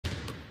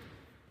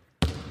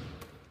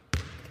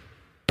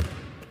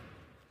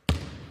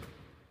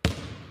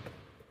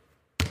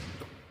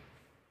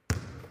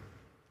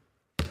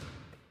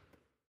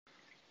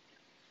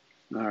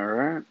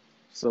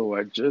So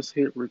I just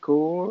hit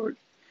record.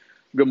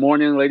 Good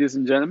morning, ladies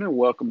and gentlemen.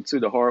 Welcome to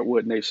the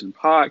Hardwood Nation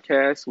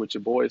podcast with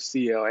your boy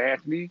CL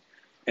Anthony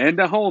and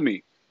the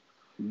homie.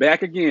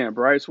 Back again,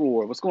 Bryce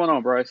Ward. What's going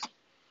on, Bryce?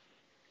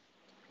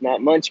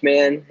 Not much,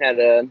 man. Had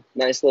a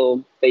nice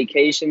little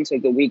vacation,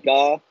 took a week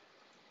off,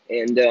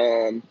 and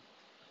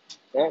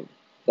yeah,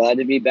 glad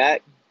to be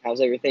back. How's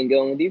everything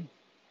going with you?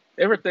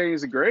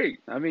 Everything's great.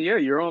 I mean, yeah,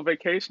 you're on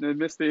vacation and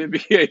missed the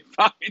NBA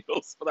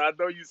Finals, but I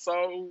know you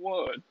saw who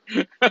won.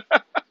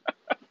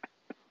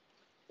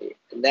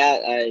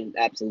 That I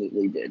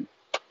absolutely did.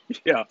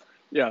 Yeah,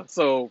 yeah.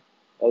 So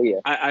Oh yeah.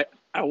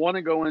 I want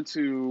to go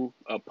into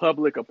a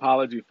public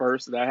apology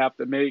first that I have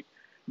to make.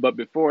 But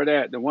before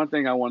that, the one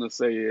thing I want to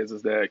say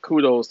is that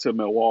kudos to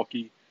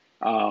Milwaukee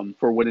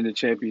for winning the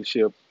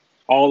championship.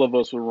 All of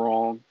us were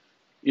wrong.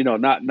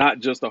 Not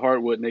just the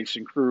Hardwood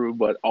Nation crew,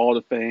 but all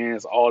the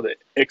fans, all the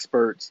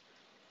experts,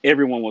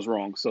 everyone was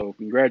wrong. So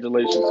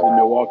congratulations to the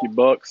Milwaukee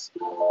Bucks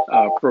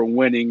for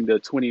winning the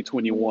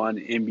 2021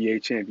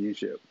 NBA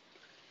championship.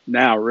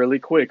 Now, really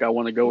quick, I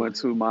want to go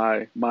into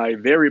my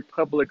very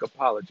public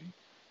apology.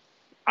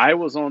 I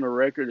was on the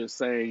record as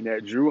saying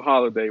that Drew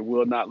Holiday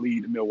will not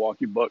lead the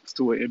Milwaukee Bucks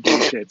to an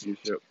NBA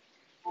championship.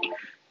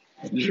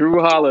 Drew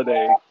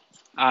Holiday,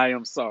 I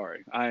am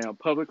sorry. I am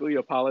publicly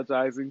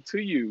apologizing to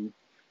you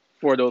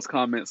for those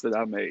comments that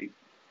I made.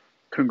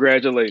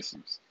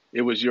 Congratulations.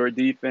 It was your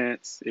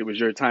defense, it was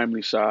your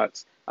timely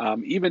shots.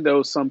 Even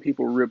though some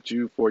people ripped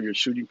you for your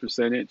shooting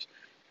percentage,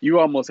 you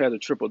almost had a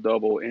triple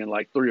double in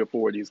like three or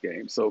four of these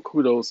games. So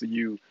kudos to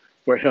you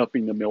for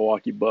helping the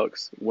Milwaukee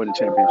Bucks win a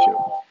championship.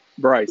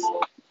 Bryce,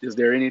 is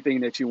there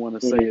anything that you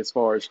want to say Mhm. as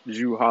far as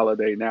Drew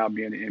Holiday now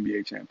being an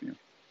NBA champion?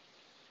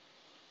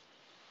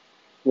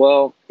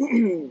 Well,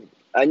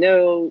 I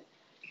know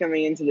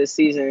coming into this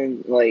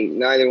season, like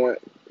neither one,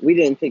 we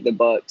didn't pick the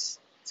Bucks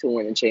to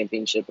win a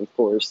championship, of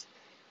course.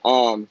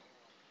 Um,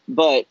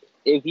 but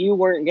if you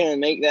weren't gonna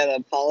make that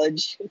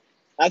apology,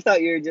 I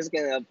thought you were just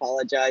gonna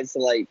apologize to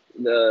like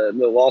the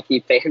Milwaukee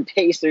fan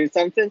base or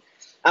something.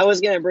 I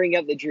was gonna bring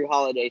up the Drew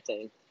Holiday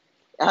thing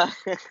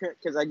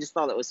because I just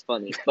thought it was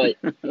funny. But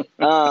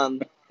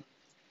um,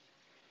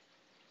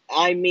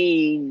 I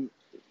mean,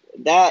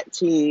 that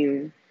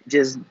team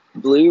just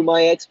blew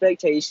my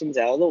expectations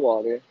out of the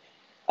water.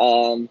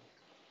 Um,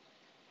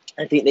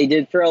 I think they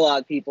did for a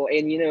lot of people,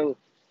 and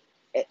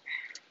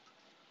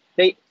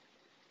they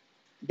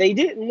they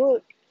didn't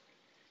look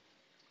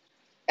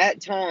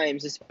at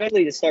times,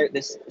 especially to start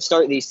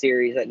these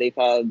series that they've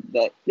had,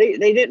 that they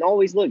didn't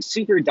always look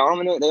super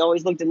dominant. They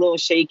always looked a little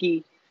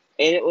shaky,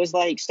 and it was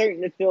like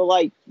starting to feel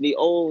like the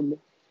old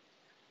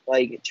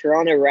like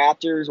Toronto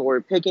Raptors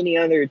or pick any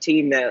other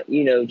team that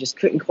just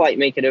couldn't quite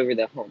make it over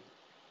the hump.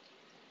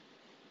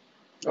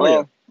 Oh yeah,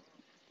 Well,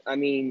 I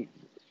mean,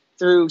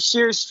 through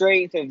sheer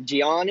strength of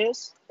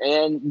Giannis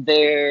and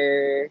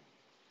their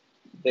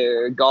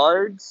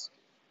guards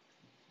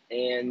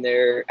and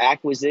their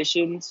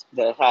acquisitions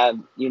that have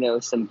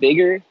some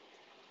bigger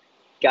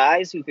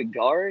guys who could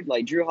guard,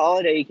 like Drew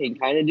Holiday can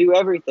kind of do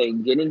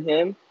everything. Getting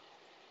him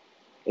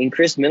and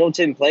Chris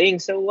Middleton playing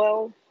so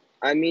well,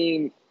 I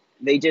mean,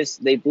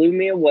 they blew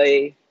me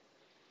away.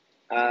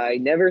 I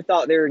never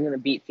thought they were going to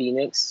beat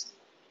Phoenix.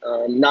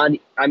 Not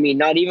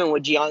even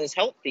with Giannis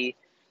healthy.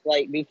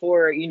 Like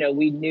before,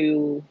 we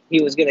knew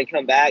he was going to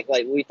come back.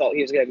 Like we thought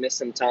he was going to miss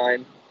some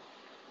time.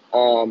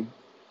 Um,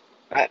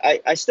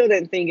 I still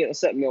didn't think it was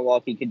something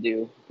Milwaukee could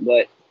do,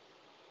 but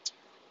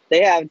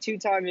they have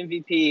two-time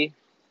MVP.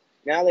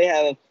 Now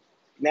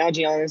now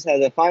Giannis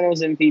has a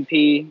Finals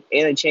MVP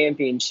and a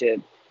championship,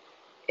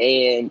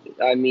 and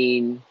I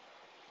mean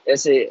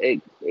it's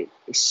a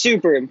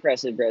super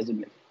impressive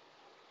resume.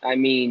 I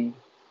mean,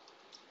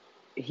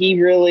 he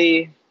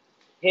really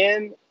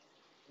him.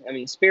 I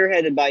mean,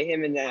 spearheaded by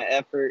him in that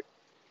effort,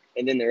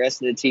 and then the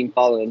rest of the team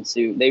following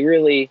suit. They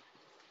really,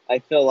 I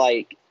feel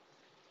like,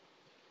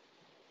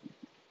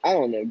 I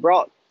don't know,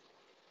 brought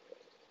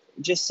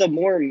just some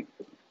more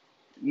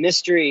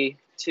mystery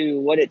to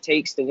what it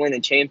takes to win a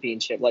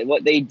championship. Like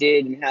what they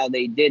did and how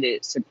they did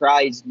it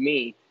surprised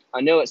me.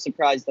 I know it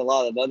surprised a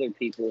lot of other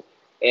people.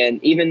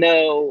 And even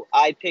though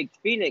I picked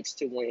Phoenix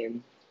to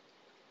win,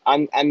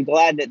 I'm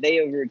glad that they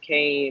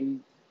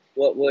overcame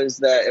what was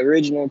the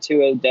original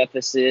 2-0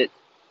 deficit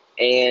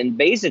and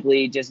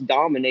basically just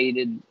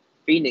dominated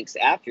Phoenix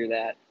after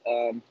that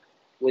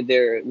with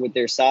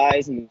their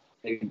size and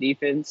their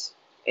defense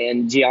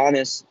and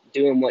Giannis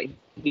doing what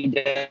he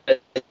does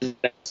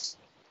best.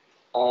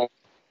 Um,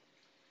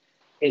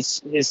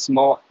 his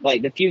small,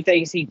 like the few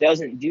things he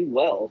doesn't do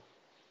well.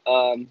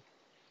 Um,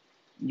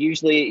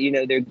 Usually,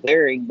 they're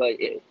glaring, but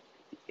it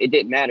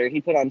didn't matter. He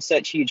put on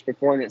such huge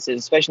performances,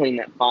 especially in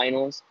that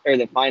finals or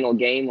the final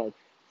game, like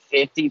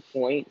 50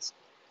 points.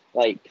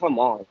 Like, come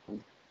on.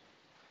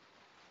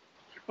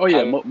 oh yeah,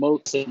 I most mean,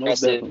 most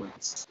impressive.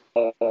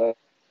 definitely.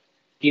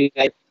 You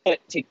like,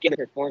 put together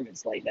a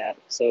performance like that.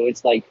 So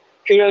it's like,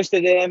 kudos to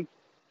them.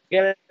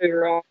 Get it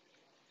wrong.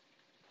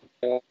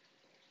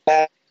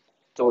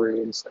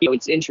 Story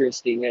it's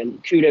interesting,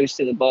 and kudos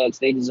to the Bucks.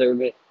 They deserve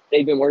it.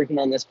 They've been working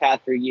on this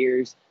path for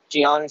years.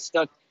 Giannis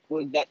stuck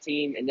with that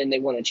team, and then they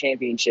won a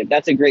championship.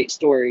 That's a great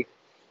story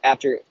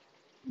after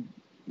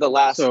the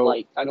last, So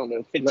like, I don't know,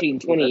 let, 15,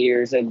 20 let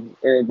years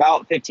or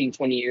about 15,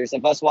 20 years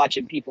of us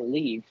watching people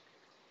leave.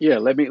 yeah,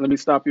 let me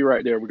stop you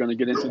right there. We're gonna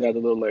get into that a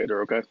little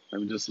later, okay?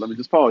 Let me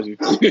just pause you.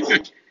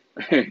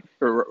 Okay.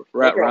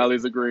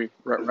 Riley's agreeing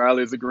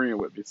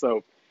with me.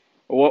 So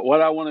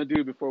what I want to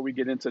do before we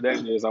get into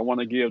that is I want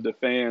to give the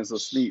fans a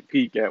sneak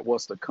peek at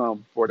what's to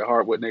come for the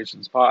Hardwood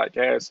Nations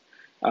podcast.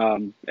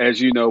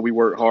 As you know, we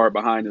work hard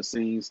behind the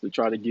scenes to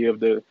try to give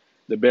the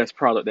best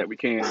product that we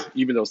can,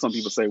 even though some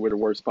people say we're the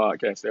worst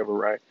podcast ever,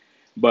 right?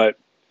 But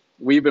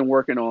we've been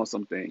working on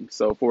some things.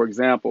 So, for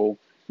example,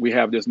 we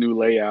have this new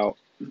layout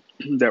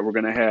that we're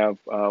going to have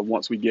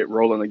once we get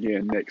rolling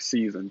again next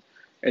season,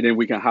 and then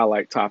we can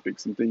highlight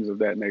topics and things of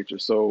that nature.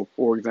 So,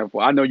 for example,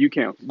 I know you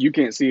can't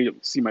see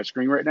my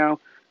screen right now,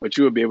 but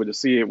you will be able to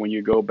see it when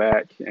you go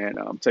back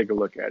and take a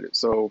look at it.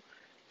 So,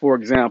 for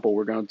example,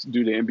 we're going to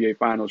do the NBA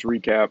Finals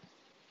recap,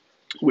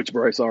 which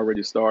Bryce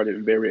already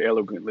started very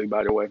eloquently,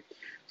 by the way.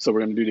 So, we're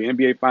going to do the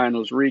NBA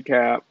Finals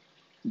recap.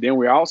 Then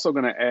we're also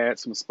going to add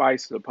some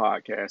spice to the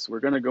podcast. We're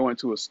going to go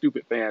into a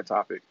stupid fan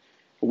topic.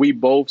 We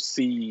both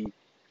see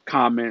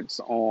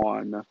comments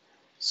on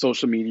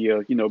social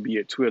media, be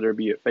it Twitter,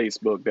 be it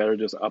Facebook, that are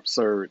just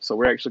absurd. So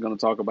we're actually going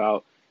to talk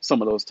about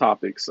some of those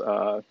topics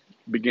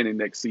beginning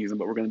next season,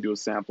 but we're going to do a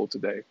sample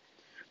today.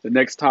 The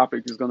next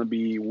topic is going to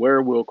be,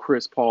 where will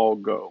Chris Paul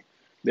go?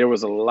 There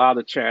was a lot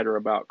of chatter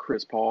about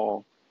Chris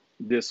Paul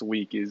this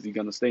week. Is he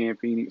going to stay in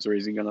Phoenix or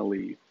is he going to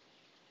leave?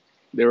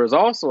 There was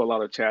also a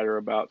lot of chatter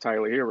about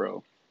Tyler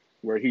Hero,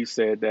 where he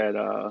said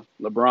that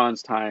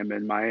LeBron's time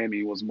in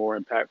Miami was more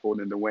impactful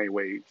than Dwayne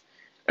Wade.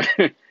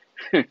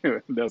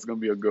 That's going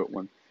to be a good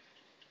one.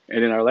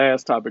 And then our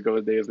last topic of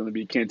the day is going to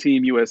be, can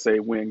Team USA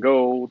win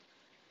gold?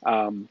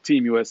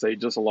 Team USA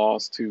just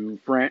lost to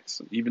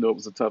France. Even though it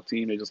was a tough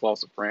team, they just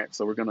lost to France.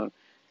 So we're going to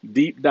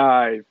deep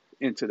dive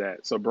into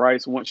that. So,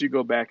 Bryce, once you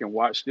go back and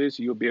watch this,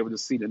 you'll be able to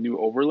see the new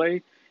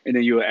overlay, and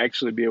then you'll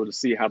actually be able to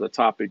see how the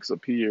topics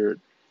appeared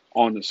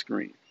on the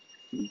screen.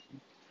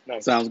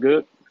 Nice. Sounds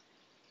good?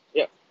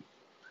 Yeah.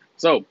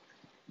 So,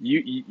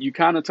 you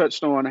kind of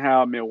touched on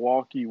how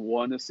Milwaukee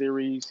won the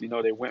series.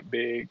 They went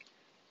big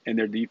and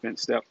their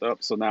defense stepped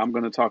up. So now I'm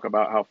going to talk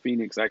about how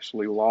Phoenix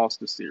actually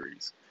lost the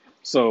series.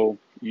 So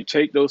you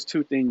take those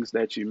two things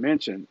that you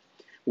mentioned,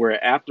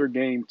 where after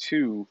game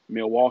two,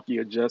 Milwaukee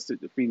adjusted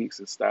to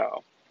Phoenix's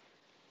style.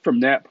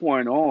 From that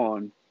point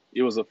on,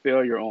 it was a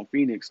failure on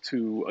Phoenix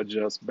to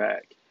adjust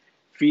back.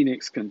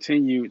 Phoenix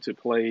continued to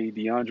play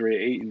DeAndre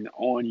Ayton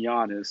on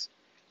Giannis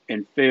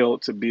and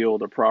failed to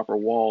build a proper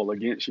wall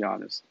against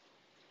Giannis.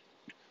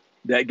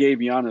 That gave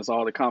Giannis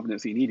all the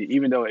confidence he needed.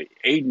 Even though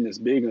Aiden is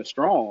big and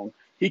strong,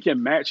 he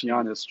can match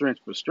Giannis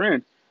strength for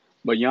strength,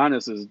 but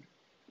Giannis is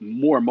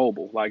more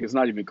mobile. Like, it's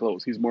not even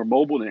close. He's more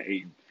mobile than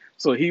Aiden.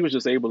 So he was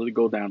just able to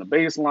go down the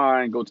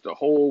baseline, go to the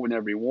hole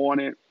whenever he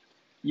wanted.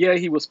 Yeah,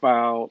 he was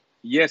fouled.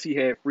 Yes, he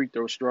had free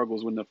throw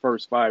struggles in the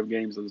first 5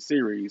 games of the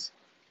series.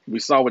 We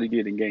saw what he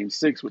did in game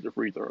 6 with the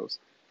free throws.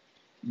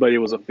 But it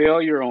was a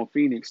failure on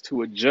Phoenix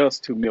to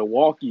adjust to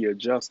Milwaukee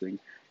adjusting.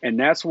 And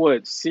that's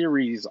what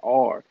series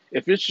are.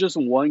 If it's just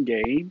one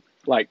game,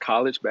 like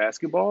college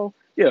basketball,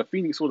 yeah,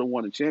 Phoenix would have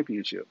won a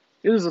championship.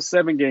 It is a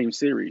 7-game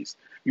series.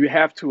 You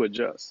have to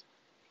adjust.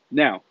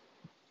 Now,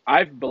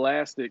 I've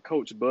blasted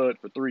Coach Bud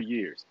for 3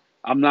 years.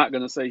 I'm not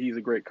going to say he's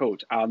a great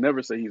coach. I'll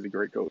never say he's a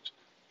great coach.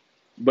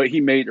 But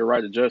he made the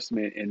right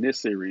adjustment in this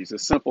series,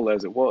 as simple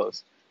as it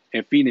was.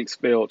 And Phoenix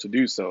failed to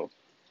do so,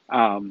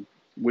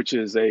 which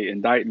is a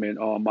indictment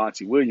on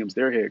Monty Williams,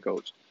 their head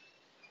coach.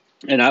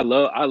 And I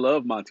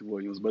love Monty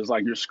Williams, but it's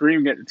like you're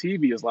screaming at the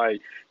TV. It's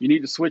like you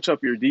need to switch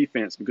up your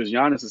defense because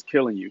Giannis is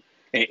killing you.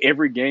 And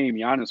every game,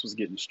 Giannis was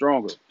getting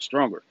stronger,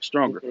 stronger,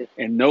 stronger, Mhm.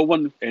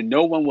 and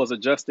no one was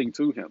adjusting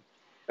to him.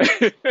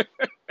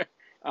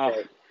 uh,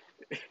 Right.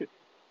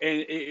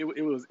 and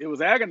it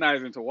was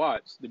agonizing to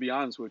watch, to be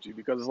honest with you,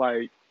 because it's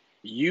like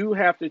you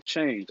have to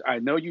change. I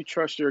know you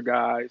trust your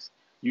guys.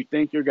 You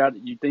think you have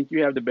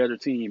the better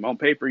team. On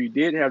paper, you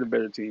did have the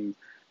better team,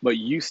 but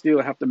you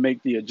still have to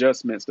make the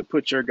adjustments to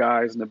put your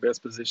guys in the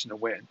best position to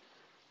win.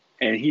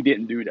 And he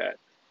didn't do that.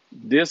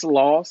 This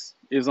loss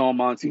is on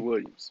Monty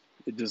Williams.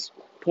 It just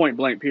point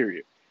blank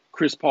period.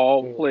 Chris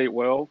Paul Mhm. played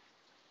well.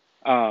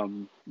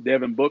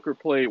 Devin Booker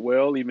played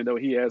well, even though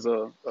he has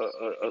a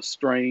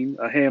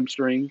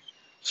hamstring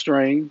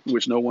strain,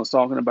 which no one's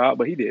talking about,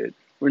 but he did.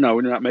 We're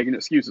not making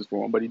excuses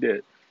for him, but he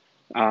did.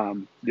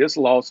 This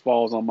loss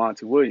falls on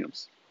Monty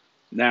Williams.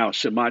 Now,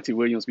 should Monty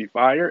Williams be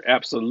fired?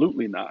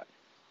 Absolutely not.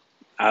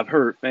 I've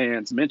heard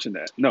fans mention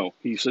that. No,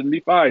 he shouldn't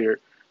be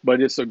fired,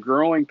 but it's a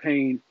growing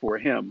pain for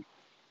him,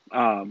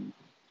 um,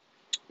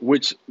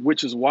 which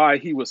is why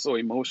he was so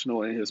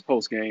emotional in his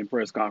post game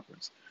press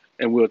conference,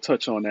 and we'll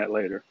touch on that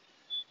later.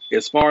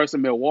 As far as the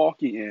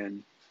Milwaukee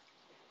end,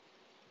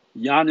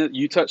 Giannis,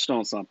 you touched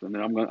on something,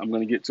 and I'm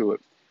gonna get to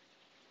it.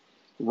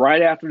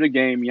 Right after the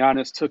game,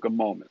 Giannis took a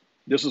moment.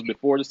 This was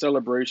before the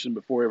celebration,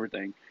 before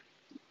everything.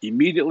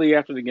 Immediately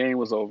after the game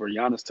was over,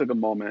 Giannis took a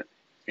moment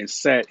and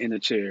sat in a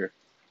chair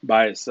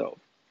by itself.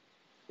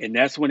 And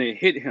that's when it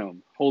hit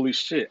him. Holy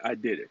shit, I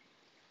did it.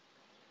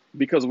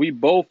 Because we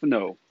both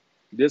know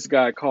this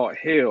guy caught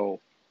hell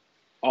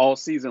all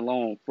season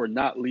long for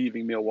not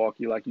leaving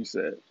Milwaukee, like you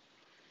said.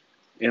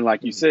 And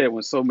like you said,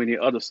 when so many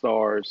other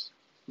stars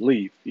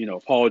leave,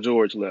 Paul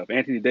George left,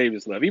 Anthony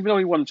Davis left, even though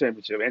he won a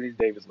championship, Anthony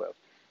Davis left,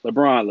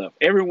 LeBron left,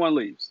 everyone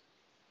leaves.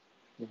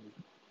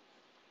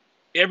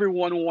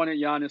 Everyone wanted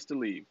Giannis to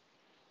leave.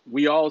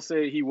 We all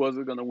said he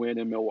wasn't going to win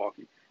in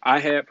Milwaukee. I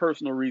had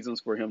personal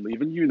reasons for him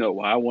leaving. You know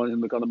why. I wanted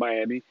him to come to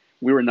Miami.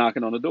 We were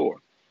knocking on the door.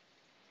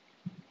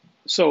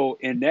 So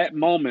in that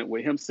moment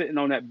with him sitting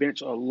on that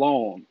bench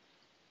alone,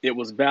 it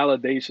was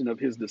validation of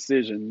his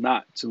decision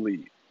not to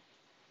leave.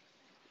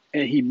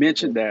 And he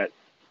mentioned that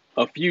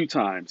a few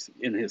times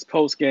in his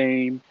post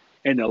game,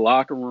 in the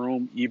locker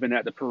room, even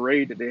at the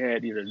parade that they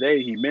had the other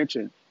day. He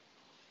mentioned,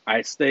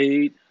 I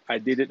stayed, I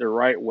did it the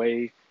right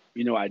way.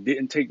 I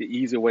didn't take the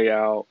easy way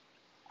out.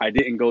 I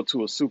didn't go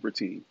to a super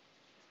team.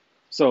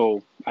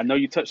 So I know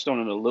you touched on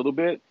it a little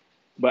bit,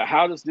 but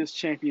how does this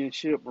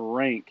championship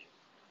rank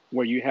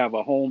where you have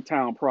a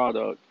hometown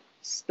product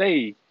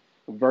stay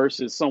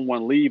versus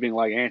someone leaving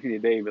like Anthony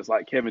Davis,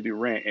 like Kevin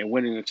Durant, and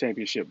winning the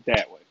championship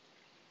that way?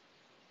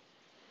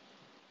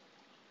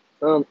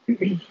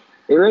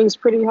 It ranks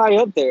pretty high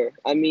up there.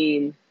 I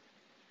mean,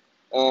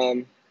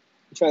 I'm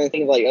trying to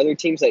think of like other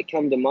teams that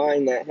come to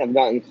mind that have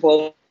gotten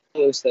close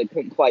that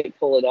couldn't quite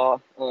pull it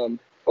off.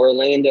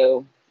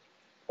 Orlando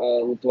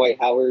with Dwight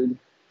Howard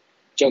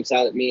jumps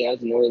out at me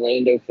as an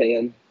Orlando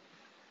fan.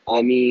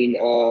 I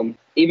mean,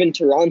 even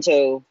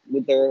Toronto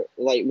with their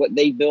like what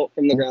they built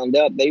from the ground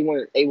up, they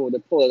weren't able to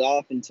pull it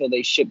off until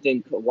they shipped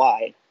in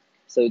Kawhi.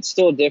 So it's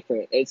still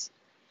different. This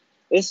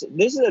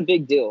is a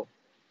big deal.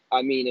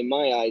 I mean, in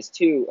my eyes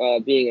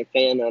too, being a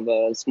fan of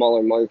a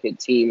smaller market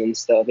team and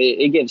stuff,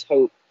 it gives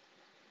hope.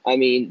 I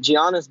mean,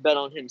 Giannis bet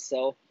on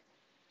himself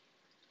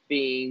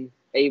being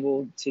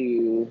able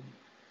to,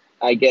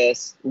 I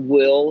guess,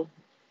 will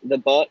the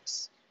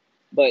Bucks,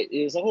 but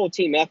it was a whole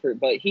team effort.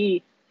 But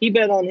he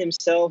bet on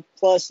himself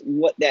plus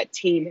what that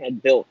team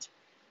had built.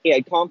 He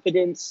had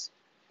confidence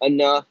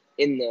enough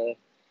in the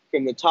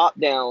from the top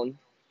down.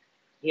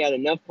 He had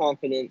enough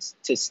confidence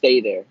to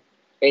stay there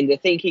and to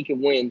think he could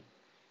win,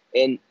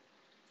 and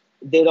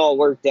it all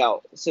worked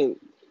out. So,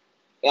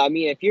 I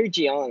mean, if you're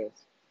Giannis,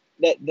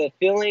 that the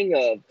feeling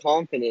of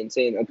confidence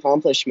and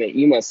accomplishment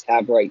you must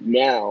have right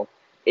now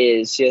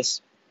is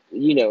just,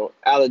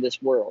 out of this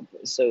world.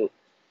 So,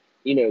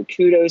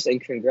 kudos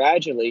and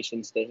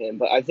congratulations to him.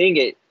 But I think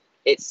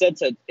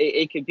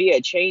it could be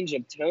a change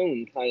of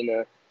tone kind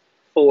of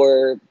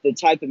for the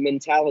type of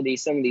mentality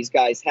some of these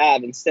guys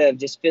have instead of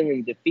just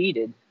feeling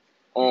defeated.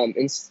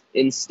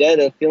 Instead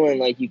of feeling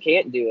like you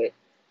can't do it,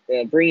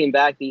 bringing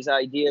back these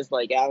ideas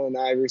like Allen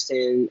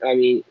Iverson. I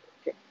mean,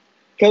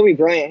 Kobe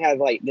Bryant had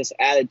like this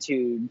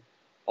attitude,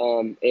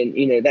 and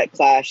that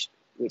clashed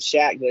with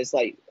Shaq. But it's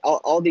like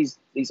all these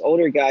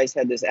older guys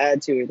had this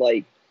attitude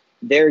like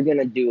they're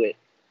gonna do it,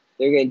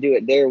 they're gonna do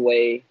it their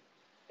way.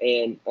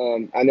 And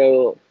I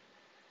know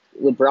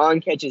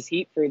LeBron catches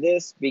heat for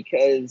this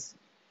because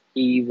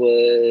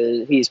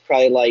he's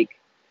probably like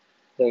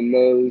the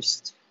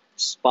most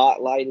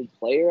spotlighted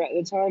player at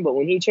the time. But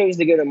when he chose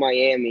to go to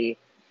Miami,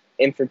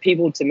 and for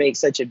people to make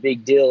such a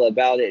big deal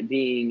about it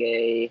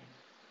being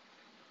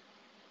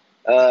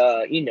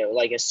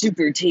like a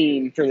super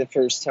team for the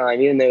first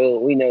time, even though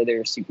we know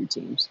they're super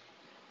teams.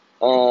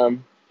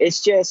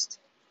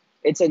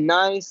 It's a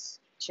nice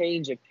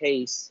change of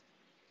pace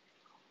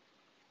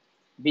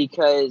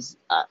because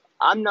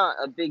I'm not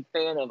a big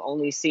fan of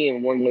only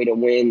seeing one way to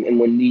win. And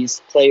when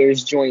these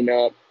players join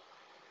up,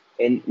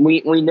 and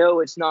we know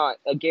it's not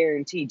a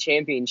guaranteed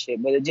championship,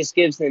 but it just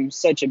gives them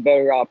such a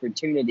better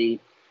opportunity.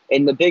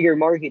 And the bigger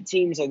market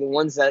teams are the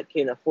ones that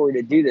can afford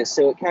to do this.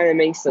 So it kind of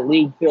makes the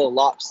league feel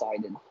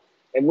lopsided.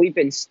 And we've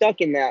been stuck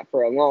in that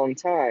for a long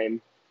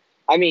time.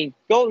 I mean,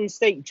 Golden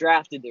State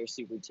drafted their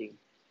super team.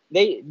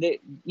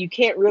 You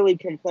can't really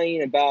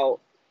complain about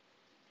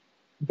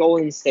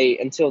Golden State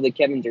until the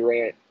Kevin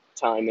Durant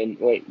time. And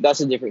wait, that's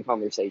a different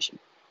conversation.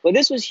 But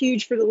this was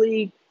huge for the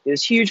league. It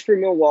was huge for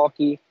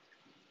Milwaukee.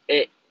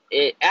 It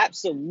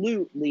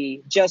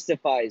absolutely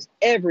justifies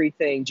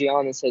everything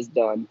Giannis has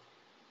done.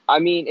 I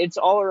mean, it's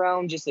all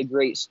around just a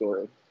great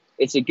story.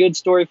 It's a good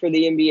story for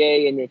the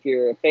NBA, and if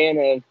you're a fan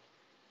of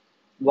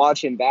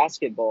watching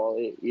basketball,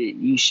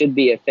 you should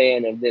be a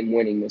fan of them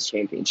winning this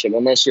championship,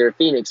 unless you're a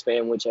Phoenix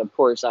fan, which of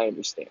course I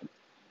understand.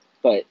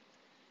 But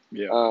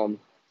Yeah.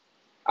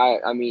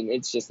 I mean,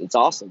 it's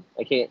awesome.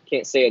 I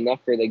can't say enough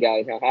for the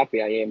guys how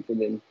happy I am for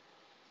them.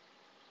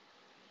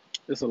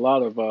 It's a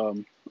lot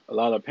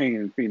of pain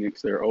in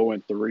Phoenix. They're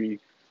 0-3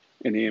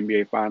 in the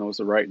NBA Finals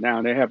right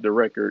now. They have the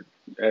record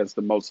as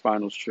the most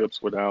finals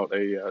trips without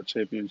a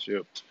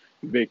championship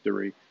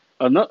victory.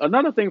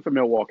 Another thing for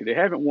Milwaukee, they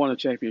haven't won a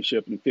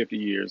championship in 50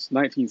 years.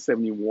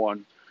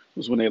 1971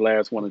 was when they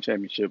last won a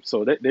championship.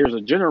 So there's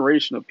a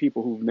generation of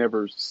people who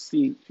never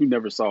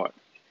saw it.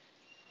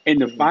 In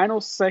the Mm-hmm.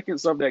 final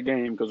seconds of that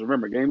game, because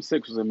remember, Game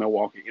 6 was in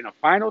Milwaukee. In the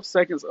final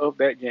seconds of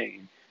that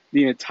game,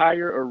 the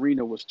entire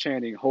arena was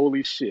chanting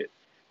 "Holy shit"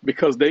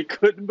 because they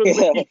couldn't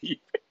Yeah. believe.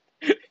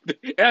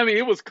 I mean,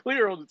 it was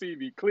clear on the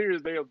TV, clear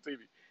as day on the TV.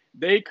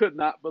 They could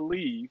not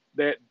believe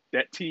that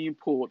that team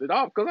pulled it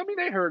off because I mean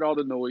they heard all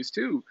the noise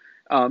too.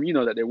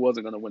 That they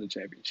wasn't going to win the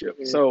championship.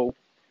 Mhm. So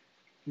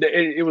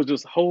it was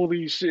just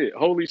holy shit,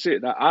 holy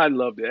shit. Now, I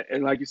loved it,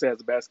 and like you said,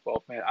 as a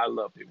basketball fan, I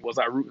loved it. Was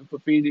I rooting for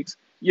Phoenix?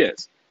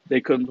 Yes,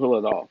 they couldn't pull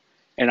it off,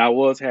 and I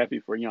was happy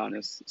for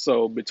Giannis.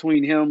 So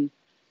between him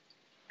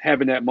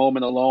having that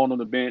moment alone on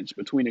the bench,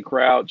 between the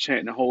crowd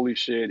chanting "Holy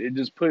shit," it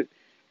just put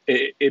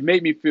it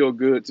made me feel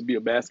good to be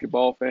a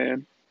basketball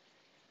fan.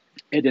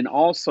 And then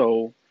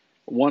also,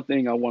 one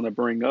thing I want to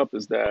bring up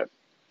is that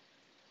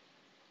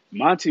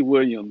Monty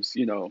Williams,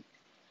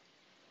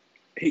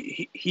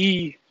 he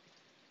he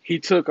he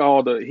took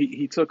all the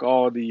he took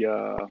all the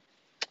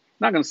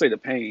not gonna say the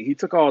pain. He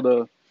took all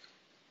the,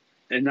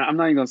 and I'm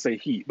not even gonna say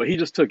heat, but he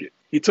just took it.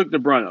 He took the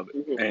brunt of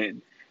it,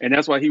 Mhm. and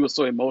that's why he was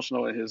so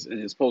emotional in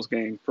his post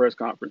game press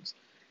conference.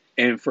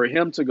 And for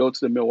him to go to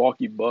the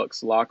Milwaukee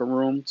Bucks locker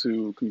room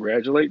to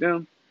congratulate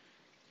them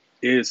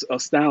is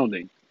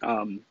astounding.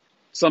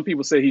 Some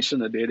people say he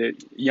shouldn't have did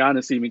it.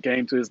 Giannis even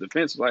came to his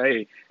defense, like,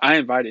 "Hey, I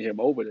invited him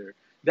over there."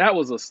 That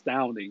was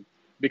astounding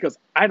because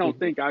I don't Mhm.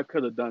 think I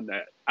could have done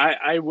that.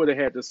 I would have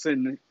had to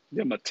send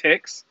them a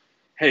text,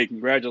 "Hey,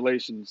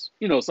 congratulations,"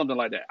 something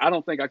like that. I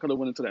don't think I could have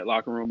went into that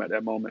locker room at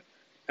that moment.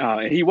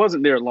 And he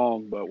wasn't there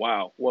long, but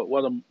wow,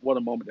 what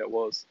a moment that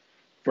was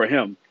for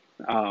him.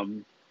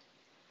 Um,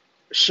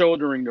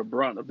 Shouldering the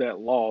brunt of that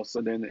loss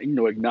and then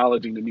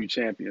acknowledging the new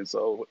champion.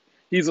 So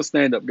he's a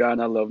stand up guy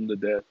and I love him to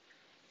death.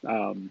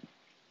 Um,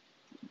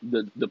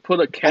 the put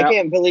a I cap.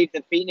 can't believe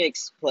the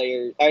Phoenix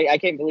players. I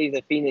can't believe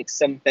the Phoenix.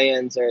 Some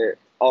fans are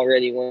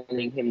already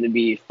wanting him to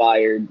be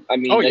fired. I Oh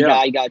mean, the yeah,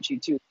 guy got you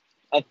to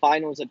a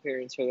finals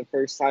appearance for the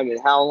first time in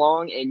how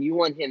long, and you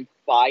want him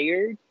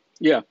fired?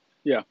 yeah,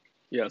 yeah,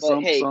 yeah. But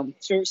Some hey, some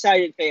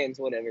short-sighted fans,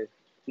 whatever.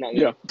 Not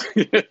yeah,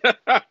 me.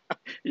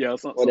 yeah.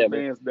 Some Whatever.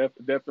 fans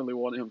definitely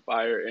want him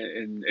fired,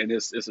 and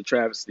it's a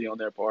travesty on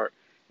their part.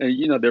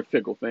 And they're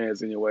fickle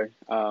fans anyway.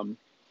 And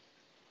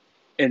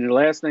the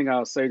last thing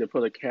I'll say to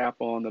put a cap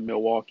on the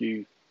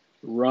Milwaukee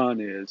run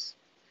is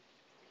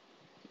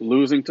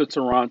losing to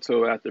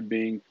Toronto after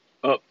being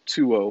up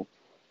 2-0,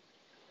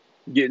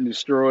 getting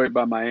destroyed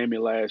by Miami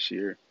last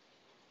year,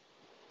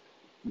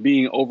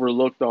 being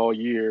overlooked all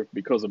year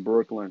because of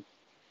Brooklyn.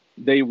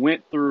 They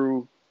went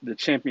through the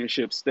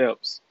championship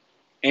steps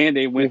and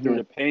they went through Hmm.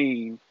 the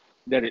pain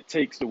that it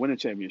takes to win a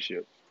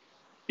championship.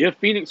 If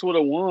Phoenix would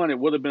have won, it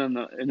would have been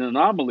an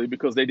anomaly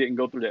because they didn't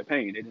go through that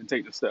pain. They didn't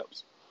take the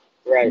steps.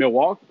 Right.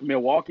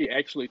 Milwaukee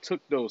actually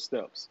took those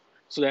steps.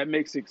 So that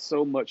makes it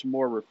so much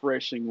more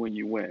refreshing when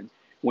you win.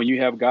 When you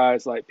have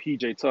guys like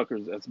PJ Tucker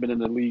that's been in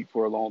the league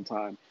for a long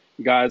time,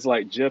 guys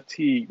like Jeff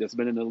Teague that's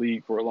been in the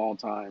league for a long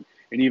time,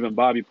 and even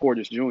Bobby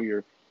Portis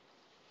Jr.,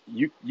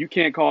 you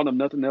can't call them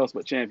nothing else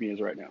but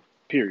champions right now.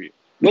 Period.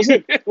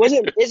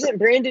 Isn't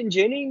Brandon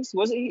Jennings?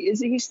 Was he? Is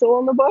he still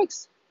on the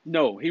Bucks?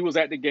 No, he was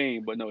at the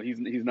game, but no, he's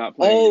not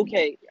playing anymore.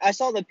 Okay, I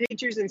saw the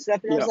pictures and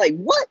stuff, and I was Yeah, like,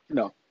 "What?"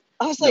 no,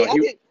 I was no, like, "I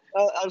did."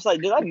 I was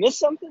like, "Did I miss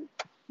something?"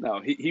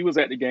 he was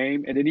at the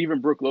game, and then even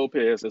Brooke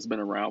Lopez has been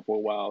around for a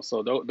while.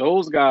 So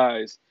those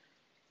guys,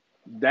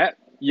 that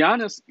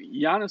Giannis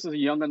is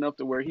young enough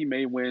to where he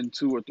may win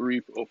two or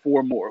three or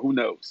four more. Who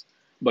knows?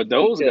 But He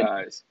those could.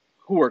 guys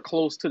who are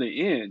close to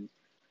the end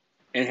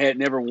and had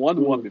never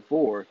won one Mm,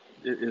 before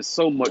is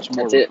so much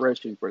more that's it.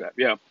 refreshing for that.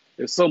 Yeah,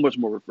 it's so much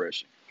more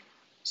refreshing.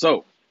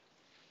 So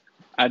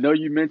I know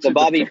you The mentioned the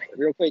Bobby,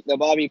 real quick, the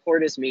Bobby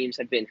Portis memes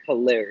have been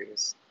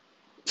hilarious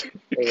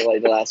over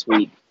like the last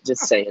week.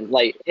 Just saying,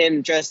 like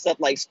him dressed up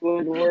like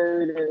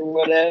Squidward or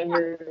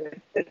whatever.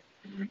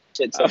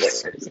 Shit's I've,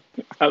 hilarious.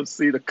 I've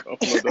seen a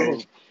couple of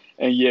those,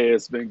 and yeah,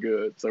 it's been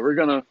good. So we're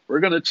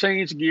gonna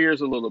change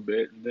gears a little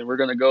bit, and then we're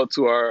gonna go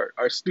to our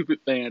stupid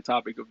fan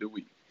topic of the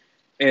week.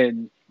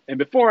 And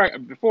before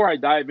I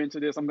dive into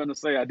this, I'm gonna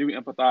say I do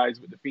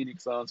empathize with the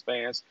Phoenix Suns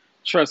fans.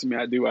 Trust me,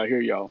 I do. I hear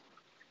y'all,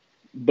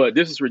 but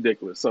this is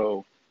ridiculous.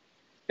 So.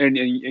 And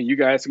you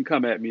guys can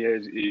come at me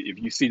if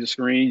you see the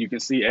screen. You can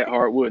see at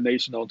Hardwood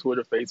Nation on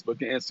Twitter,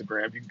 Facebook, and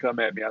Instagram. You can come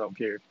at me. I don't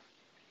care.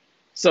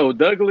 So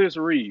Douglas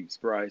Reeves,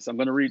 Bryce, I'm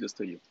going to read this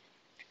to you.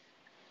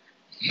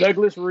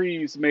 Douglas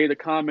Reeves made a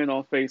comment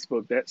on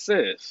Facebook that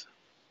says,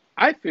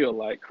 I feel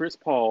like Chris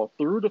Paul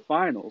threw the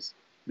finals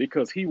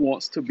because he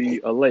wants to be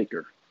a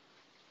Laker.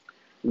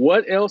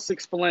 What else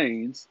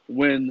explains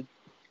when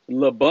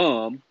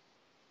LeBum,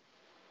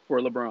 for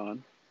LeBron,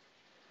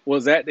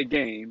 was at the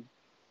game?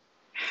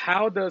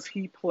 How does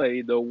he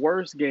play the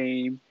worst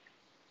game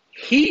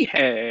he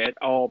had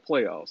all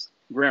playoffs?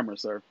 Grammar,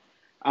 sir.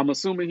 I'm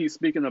assuming he's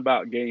speaking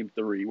about game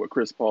three, where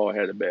Chris Paul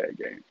had a bad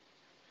game.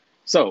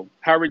 So,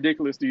 how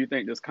ridiculous do you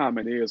think this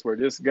comment is where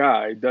this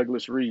guy,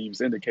 Douglas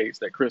Reeves, indicates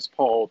that Chris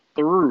Paul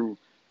threw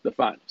the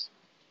finals?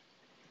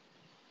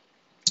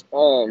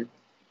 Um,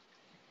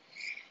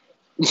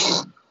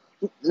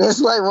 that's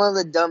like one of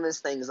the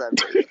dumbest things I've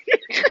heard,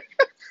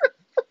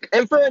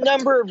 and for a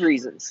number of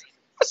reasons.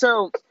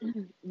 So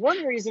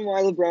one reason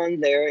why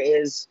LeBron's there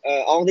is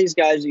all these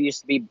guys who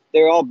used to be,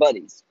 they're all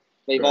buddies.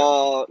 They've Right.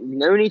 all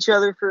known each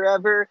other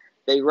forever.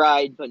 They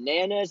ride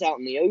bananas out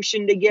in the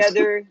ocean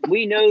together.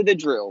 We know the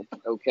drill,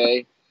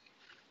 okay?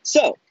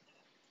 So,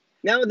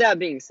 now with that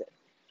being said,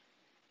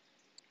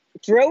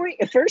 throwing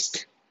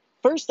first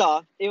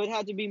off, it would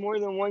have to be more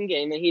than one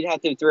game that he'd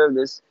have to throw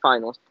this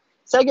finals.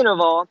 Second of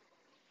all,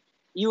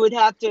 you would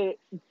have to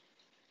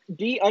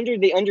be under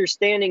the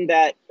understanding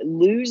that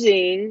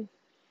losing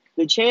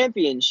the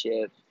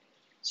championship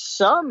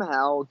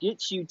somehow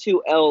gets you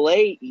to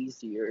LA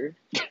easier,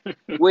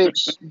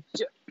 which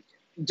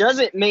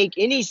doesn't make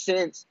any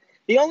sense.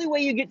 The only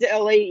way you get to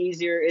LA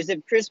easier is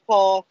if Chris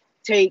Paul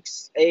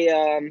takes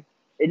the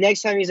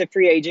next time he's a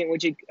free agent.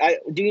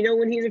 Do you know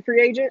when he's a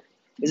free agent?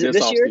 Is it This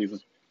this off year?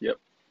 season. Yep.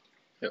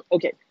 Yep.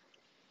 Okay,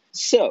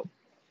 so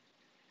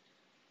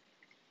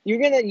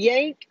you're gonna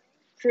yank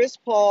Chris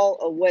Paul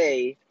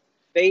away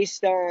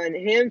based on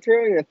him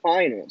throwing the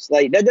finals.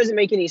 Like, that doesn't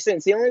make any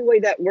sense. The only way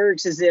that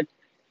works is if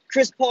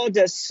Chris Paul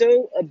does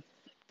so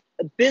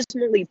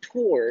abysmally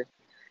poor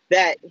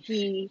that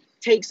he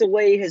takes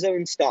away his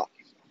own stock.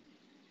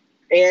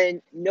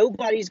 And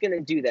nobody's going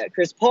to do that.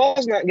 Chris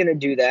Paul's not going to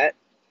do that.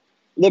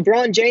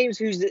 LeBron James,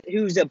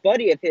 who's a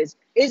buddy of his,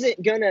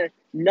 isn't going to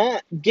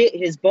not get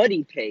his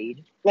buddy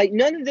paid. Like,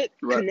 none of it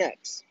Right.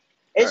 connects.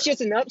 It's Right.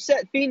 just an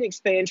upset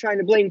Phoenix fan trying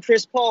to blame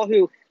Chris Paul,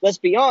 who, let's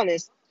be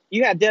honest,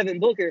 you have Devin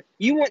Booker.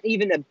 You wouldn't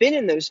even have been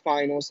in those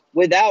finals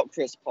without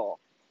Chris Paul.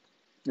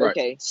 Right.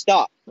 Okay,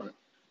 stop. Right.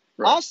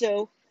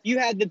 Also, you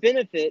had the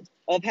benefit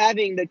of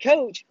having the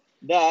coach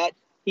that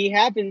he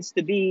happens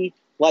to be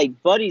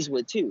like buddies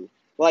with too.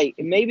 Like,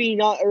 maybe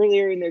not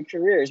earlier in their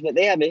careers, but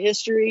they have a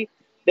history.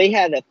 They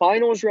had a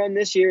finals run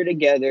this year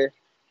together.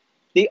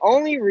 The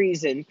only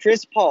reason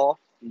Chris Paul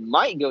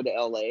might go to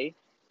LA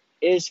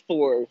is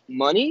for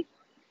money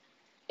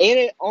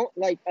and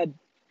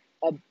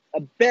a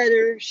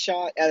better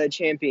shot at a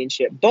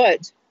championship.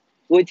 But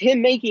with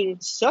him making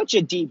such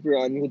a deep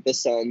run with the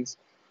Suns,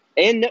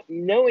 and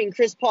knowing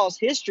Chris Paul's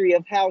history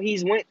of how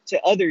he's went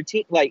to other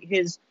teams, like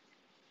his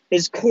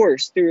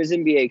course through his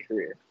NBA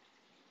career,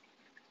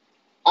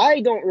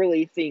 I don't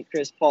really think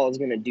Chris Paul is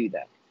going to do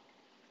that.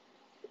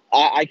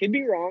 I could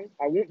be wrong.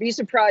 I won't be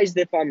surprised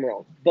if I'm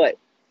wrong. But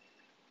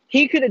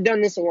he could have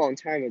done this a long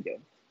time ago.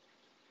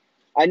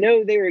 I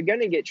know they were going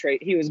to get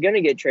traded. He was going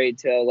to get traded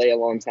to LA a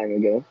long time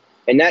ago,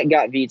 and that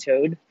got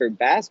vetoed for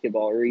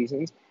basketball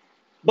reasons.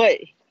 But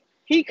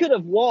he could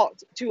have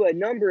walked to a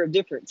number of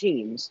different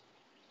teams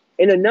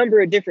in a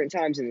number of different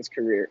times in his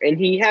career, and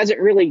he hasn't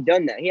really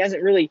done that. He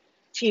hasn't really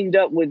teamed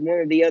up with one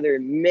of the other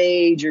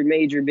major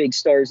big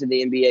stars of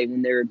the NBA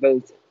when they were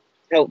both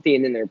healthy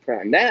and in their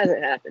prime. That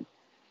hasn't happened.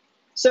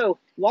 So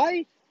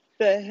why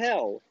the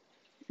hell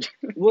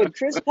would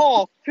Chris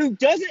Paul, who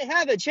doesn't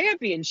have a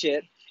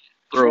championship,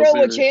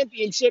 throw a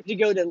championship to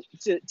go to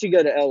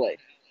LA?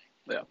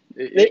 Yeah,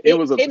 it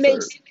was absurd. It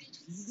makes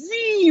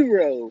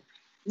zero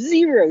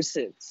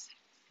sense.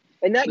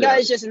 And that guy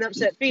is just an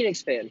upset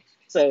Phoenix fan.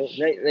 So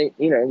they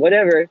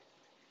whatever,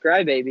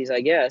 crybabies,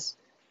 I guess.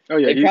 Oh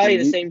yeah, they're probably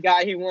the same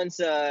guy who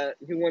wants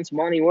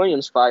Monty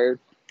Williams fired.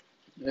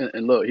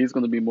 And look, he's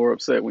going to be more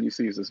upset when he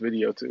sees this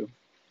video too.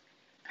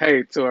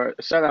 Hey,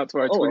 shout out to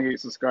our 28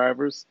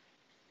 subscribers.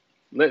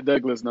 Let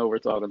Douglas know we're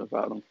talking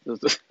about him.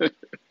 Just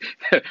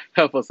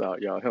help us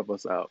out, y'all. Help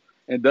us out.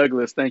 And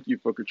Douglas, thank you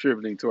for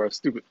contributing to our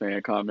stupid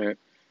fan comment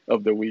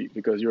of the week,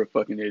 because you're a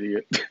fucking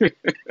idiot.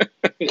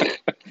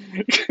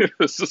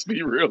 Let's just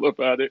be real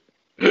about it.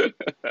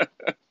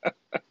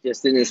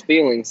 Just in his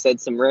feelings, said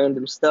some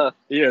random stuff.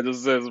 Yeah,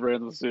 this says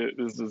random shit.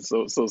 This is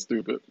so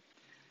stupid.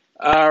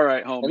 All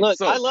right, homie. And look,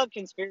 I love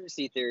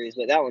conspiracy theories,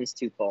 but that one's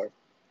too far.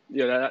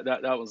 Yeah,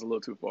 that was a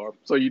little too far.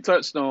 So you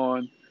touched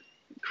on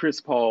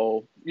Chris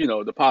Paul,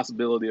 the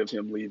possibility of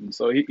him leaving.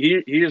 So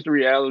here's the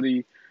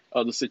reality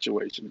of the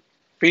situation.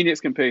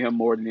 Phoenix can pay him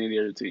more than any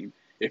other team.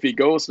 If he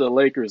goes to the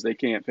Lakers, they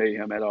can't pay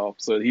him at all.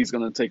 So he's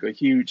going to take a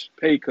huge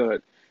pay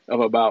cut of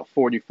about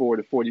 $44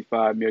 to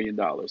 $45 million.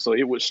 So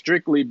it would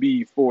strictly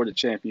be for the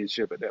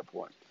championship at that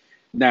point.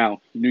 Now,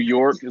 New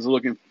York's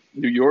looking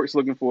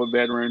for a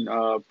veteran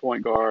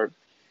point guard.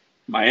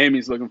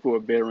 Miami's looking for a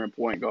veteran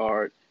point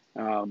guard.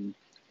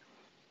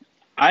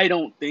 I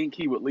don't think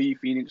he would leave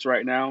Phoenix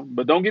right now,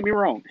 but don't get me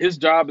wrong. His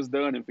job is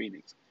done in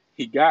Phoenix.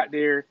 He got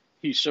there.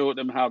 He showed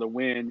them how to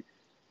win.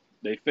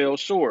 They fell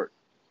short.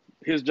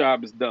 His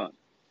job is done.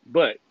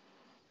 But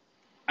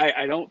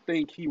I don't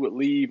think he would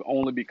leave,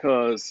 only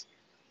because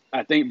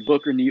I think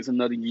Booker needs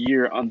another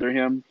year under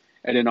him,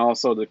 and then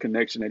also the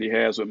connection that he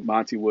has with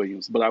Monty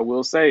Williams. But I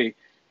will say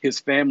his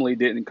family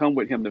didn't come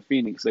with him to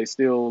Phoenix. They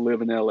still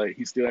live in L.A.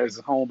 He still has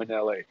his home in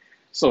L.A.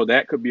 So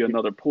that could be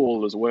another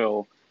pull as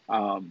well,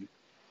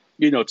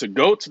 to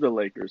go to the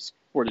Lakers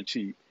for the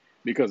cheap,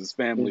 because his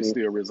family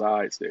still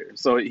resides there.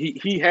 So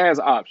he has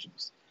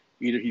options.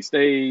 Either he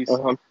stays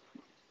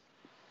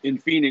in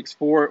Phoenix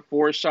for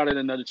a shot at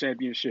another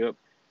championship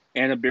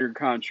and a bigger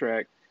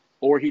contract,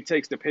 or he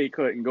takes the pay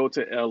cut and go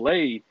to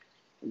LA,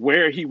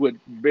 where he would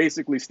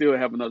basically still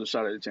have another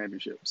shot at the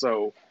championship.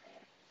 So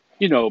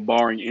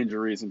barring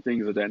injuries and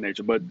things of that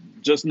nature. But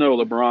just know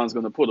LeBron's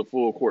going to put a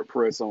full court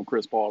press on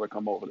Chris Paul to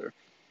come over there.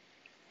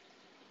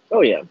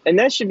 Oh yeah, and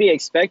that should be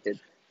expected.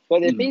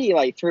 But if Hmm. he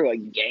like threw a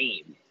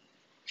game,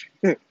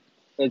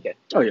 okay,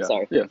 Oh yeah,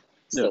 sorry, yeah, yeah.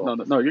 still, No,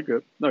 no, no, you're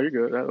good. No, you're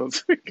good. That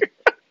was.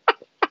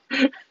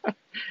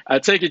 I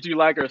take it you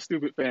like our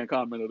stupid fan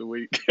comment of the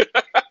week.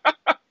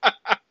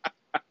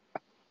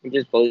 it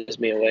just blows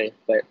me away.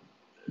 But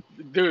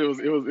Dude,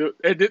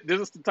 this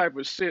is the type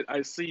of shit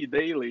I see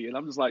daily, and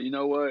I'm just like, you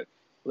know what?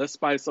 Let's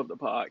spice up the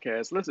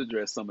podcast. Let's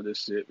address some of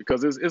this shit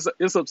because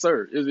it's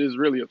absurd. It is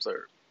really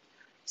absurd.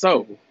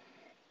 So mhm.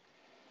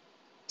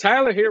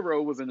 Tyler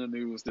Hero was in the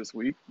news this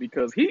week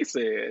because he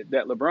said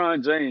that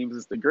LeBron James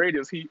is the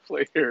greatest Heat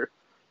player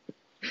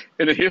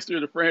in the history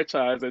of the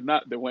franchise and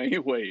not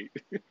Dwayne Wade.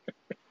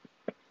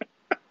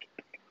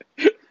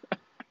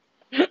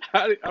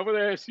 I'm going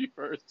to ask you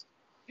first.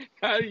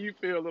 How do you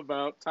feel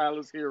about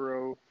Tyler's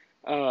Hero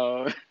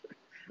uh,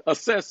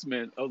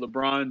 assessment of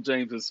LeBron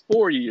James's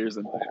 4 years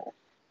in there?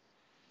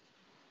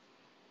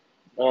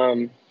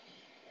 um,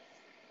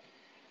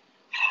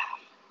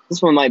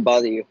 this one might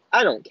bother you.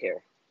 I don't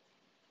care.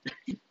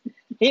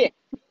 He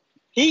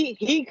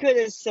he could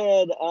have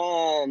said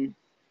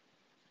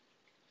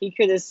he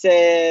could have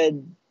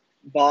said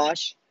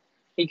Bosch.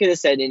 He could have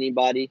said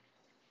anybody.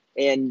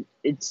 And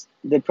it's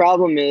the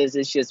problem is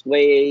it's just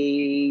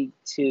way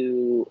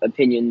too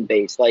opinion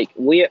based. I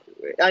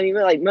mean,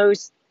 like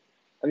most,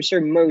 I'm sure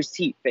most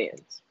Heat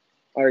fans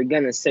are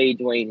gonna say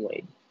Dwayne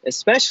Wade,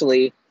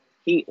 especially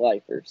Heat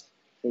lifers.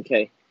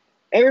 Okay,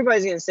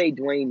 everybody's gonna say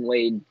Dwayne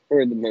Wade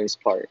for the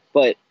most part,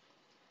 but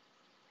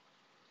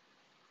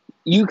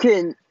you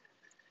can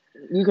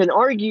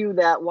argue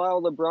that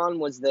while LeBron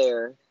was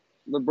there,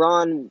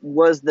 LeBron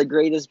was the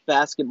greatest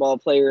basketball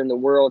player in the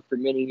world for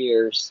many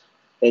years.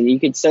 And you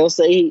could still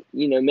say,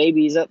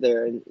 maybe he's up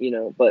there,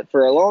 but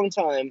for a long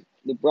time,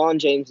 LeBron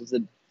James was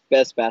the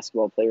best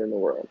basketball player in the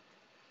world.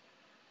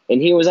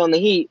 And he was on the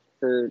Heat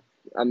for,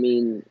 I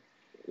mean,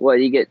 what,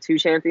 he get 2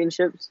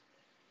 championships?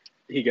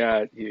 He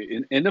got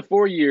in the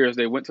 4 years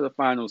they went to the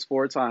finals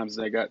 4 times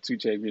and they got 2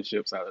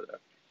 championships out of that.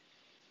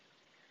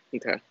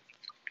 Okay.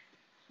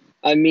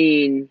 I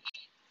mean,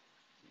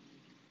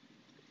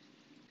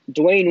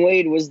 Dwayne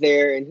Wade was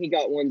there and he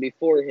got one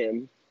before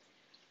him,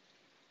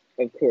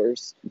 of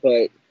course,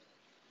 but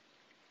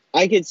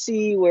I could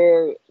see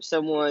where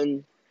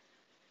someone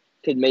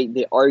could make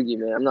the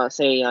argument. I'm not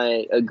saying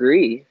I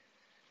agree.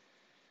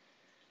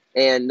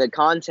 And the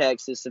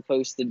context is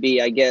supposed to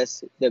be, I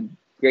guess, the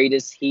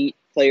greatest Heat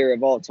player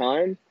of all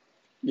time.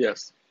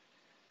 Yes.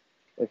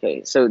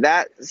 Okay, so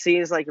that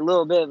seems like a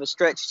little bit of a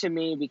stretch to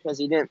me because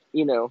he didn't,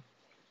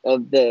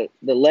 of the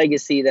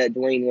legacy that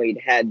Dwayne Wade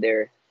had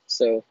there.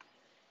 So,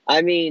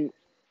 I mean,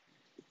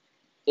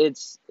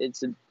 it's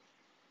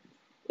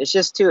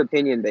just too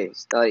opinion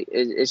based. Like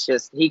it's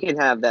just he can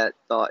have that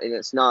thought, and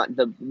it's not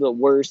the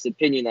worst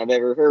opinion I've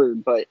ever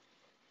heard. But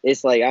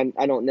it's like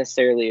I don't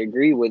necessarily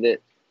agree with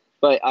it.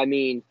 But I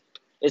mean,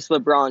 it's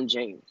LeBron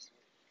James.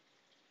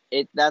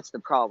 That's the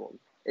problem.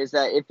 Is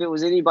that if it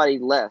was anybody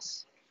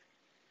less,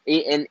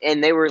 and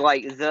they were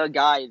like the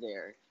guy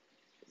there,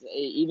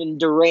 even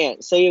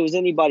Durant, say it was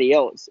anybody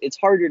else, it's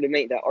harder to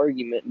make that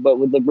argument. But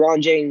with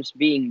LeBron James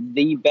being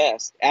the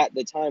best at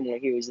the time when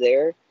he was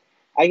there,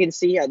 I can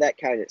see how that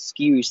kind of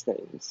skews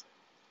things.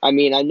 I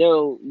mean, I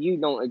know you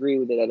don't agree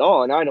with it at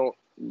all, and I don't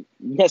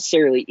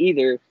necessarily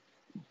either,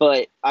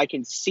 but I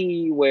can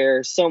see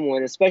where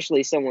someone,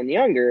 especially someone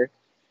younger,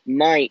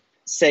 might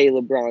say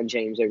LeBron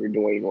James over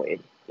Dwayne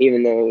Wade,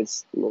 even though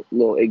it's a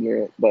little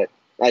ignorant. But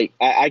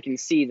I can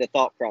see the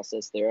thought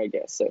process there, I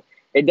guess. So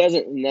it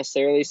doesn't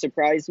necessarily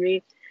surprise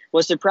me.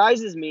 What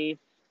surprises me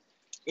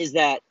is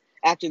that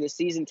after the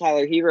season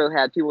Tyler Hero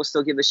had, people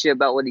still give a shit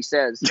about what he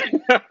says.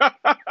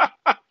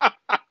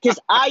 Because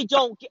I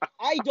don't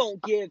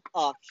give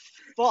a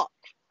fuck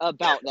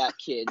about that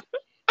kid.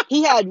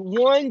 He had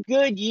one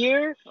good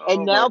year, and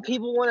Oh my, now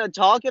people want to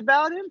talk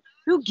about him.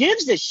 Who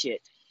gives a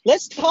shit?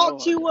 Let's talk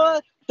oh my God.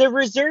 to the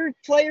reserve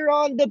player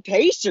on the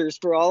Pacers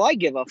for all I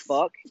give a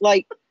fuck.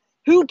 Like,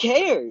 who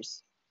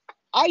cares?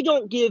 I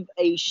don't give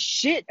a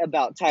shit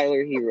about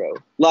Tyler Hero.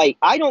 Like,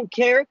 I don't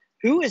care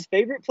who his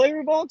favorite player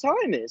of all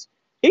time is.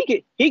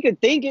 He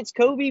could think it's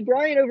Kobe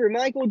Bryant over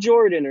Michael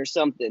Jordan or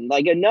something.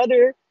 Like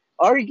another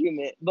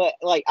argument, but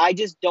like I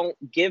just don't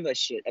give a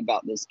shit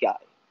about this guy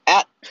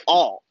at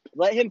all.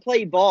 Let him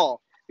play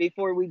ball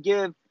before we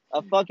give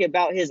a fuck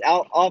about his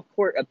off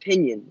court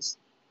opinions.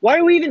 Why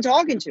are we even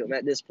talking to him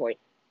at this point?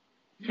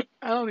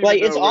 I don't even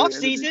Like it's know where off the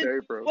energy season.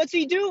 came from. What's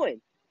he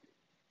doing?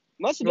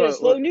 Must have been a Well,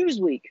 slow news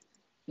week.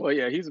 well,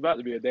 yeah, he's about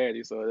to be a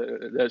daddy, so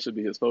that should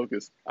be his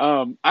focus.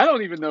 I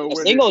don't even know A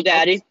where the single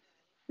daddy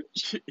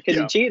because he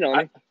yeah, cheated on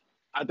I, her.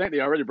 I think they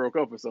already broke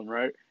up or something,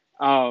 right?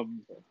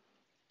 Um,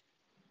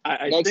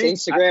 I Next think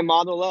Instagram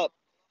model up.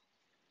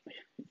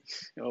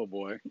 oh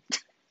boy,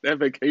 that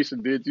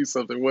vacation did you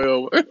something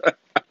well.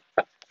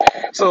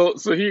 So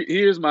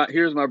here's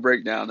my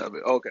breakdown of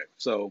it. Okay,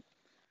 so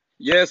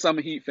yes, I'm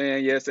a Heat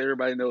fan. Yes,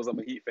 everybody knows I'm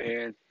a Heat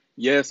fan.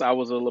 Yes, I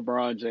was a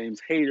LeBron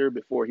James hater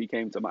before he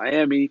came to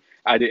Miami.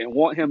 I didn't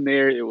want him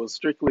there. It was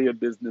strictly a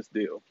business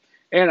deal.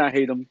 And I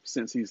hate him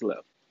since he's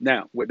left.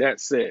 Now, with that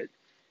said,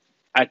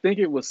 I think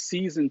it was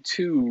season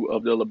 2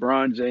 of the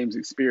LeBron James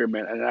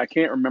experiment, and I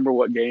can't remember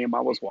what game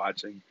I was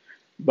watching,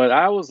 but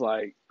I was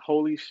like,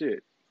 holy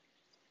shit,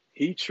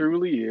 he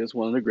truly is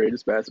one of the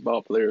greatest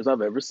basketball players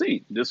I've ever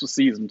seen. This was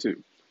season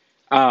 2.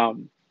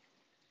 Um,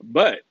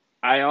 but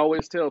I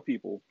always tell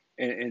people,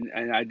 and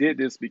I did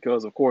this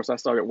because, of course, I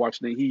started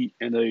watching the Heat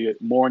in the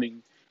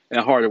morning and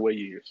Hardaway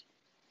years.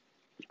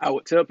 I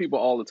would tell people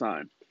all the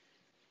time,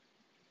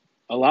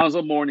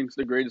 Alonzo Mourning's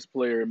the greatest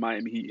player in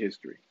Miami Heat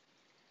history.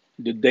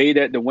 The day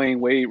that Dwayne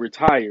Wade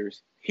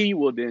retires, he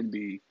will then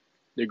be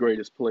the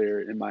greatest player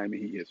in Miami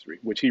Heat history,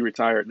 which he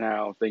retired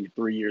now, I think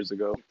 3 years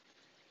ago,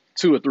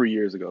 2 or 3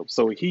 years ago.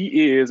 So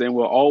he is and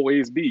will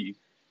always be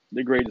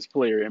the greatest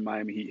player in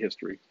Miami Heat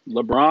history.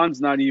 LeBron's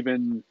not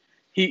even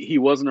he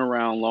wasn't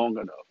around long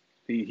enough.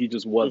 He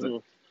just wasn't Hmm.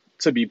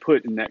 to be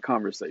put in that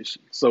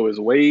conversation. So is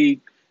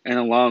Wade and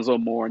Alonzo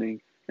Mourning,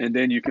 and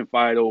then you can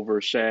fight over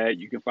Shaq,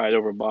 you can fight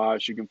over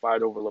Bosh, you can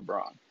fight over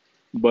LeBron.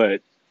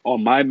 But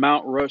on my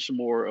Mount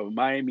Rushmore of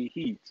Miami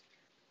Heat,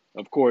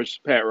 of course,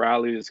 Pat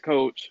Riley is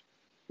coach,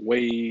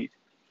 Wade,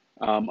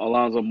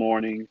 Alonzo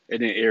Mourning, and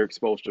then Eric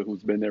Spoelstra,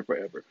 who's been there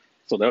forever.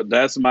 So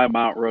that's my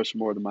Mount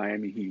Rushmore, the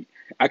Miami Heat.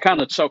 I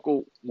kind of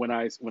chuckled when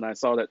I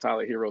saw that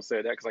Tyler Hero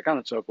said that because I kind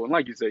of chuckled. And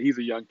like you said, he's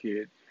a young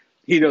kid.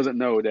 He doesn't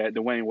know that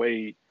Dwayne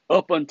Wade,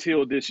 up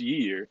until this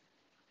year,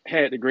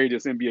 had the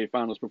greatest NBA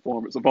Finals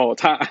performance of all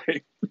time.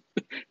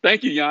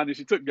 Thank you, Giannis.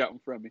 You took that one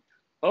from me.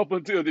 Up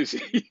until this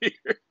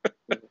year,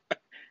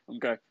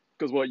 okay?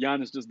 Because what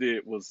Giannis just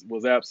did was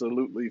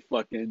absolutely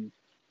fucking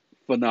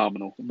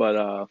phenomenal.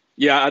 But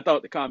yeah, I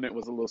thought the comment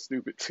was a little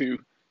stupid too.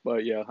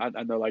 But yeah,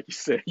 I know, like you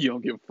said, you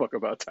don't give a fuck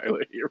about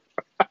Tyler here.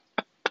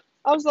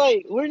 I was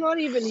like, we're not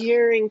even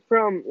hearing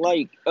from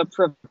like a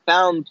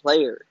profound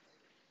player.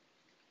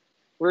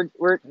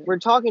 We're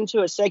talking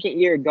to a second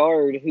year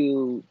guard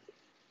who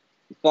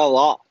fell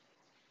off.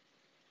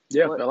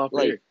 Yeah, What fell off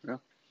like big.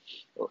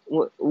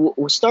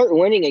 Yeah. start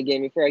winning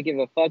again before I give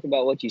a fuck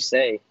about what you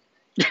say.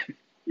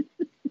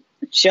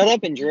 Shut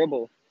up and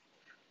dribble.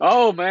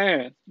 Oh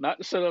man, not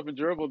to shut up and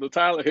dribble the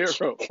Tyler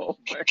Hero. Oh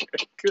man,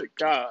 good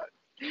God.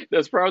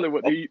 That's probably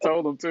what he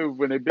told him too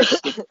when they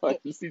benched him.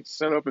 Like, just need to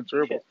shut up and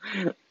dribble.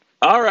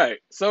 All right,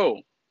 so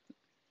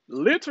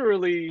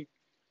literally,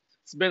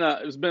 it's been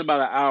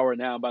about an hour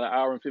now, about an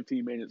hour and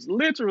 15 minutes.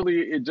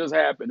 Literally, it just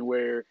happened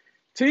where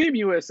Team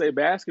USA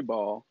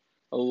basketball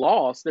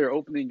lost their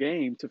opening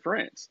game to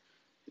France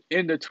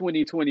in the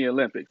 2020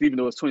 Olympics. Even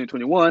though it's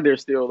 2021, they're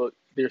still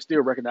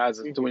recognized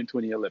as the Mhm.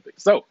 2020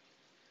 Olympics. So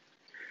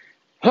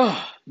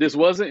this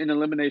wasn't an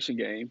elimination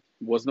game,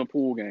 it wasn't a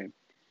pool game.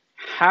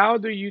 How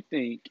do you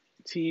think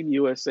Team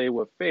USA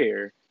will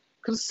fare,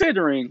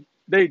 considering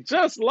they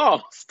just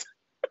lost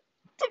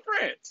to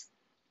France,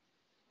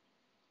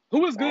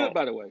 who is good, Man,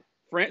 by the way?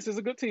 France is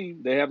a good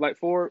team. They have like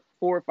four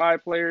or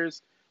five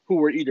players who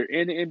were either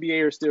in the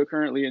NBA or still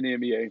currently in the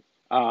NBA.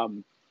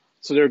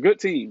 So they're a good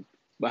team.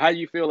 But how do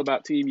you feel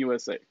about Team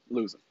USA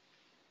losing?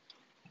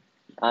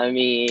 I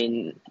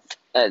mean,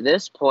 at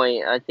this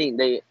point, I think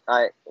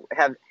I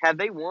have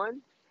they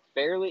won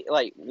barely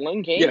like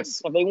one game.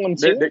 Yes, Have they won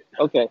they two? they,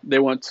 Okay, they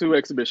won 2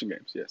 exhibition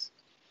games. Yes.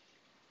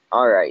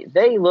 all right.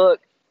 They look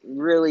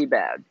really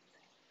bad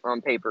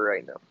on paper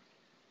right now.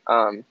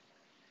 Um,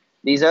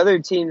 these other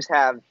teams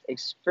have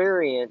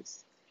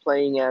experience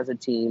playing as a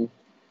team.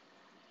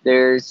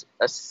 There's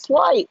a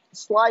slight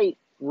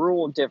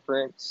rule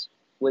difference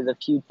with a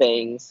few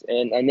things,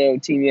 and I know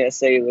Team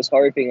USA was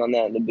harping on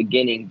that in the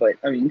beginning, but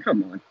I mean,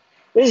 come on,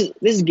 this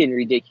is getting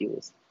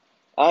ridiculous.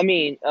 I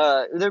mean,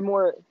 they're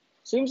more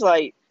seems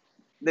like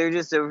they're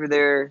just over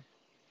there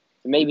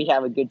to maybe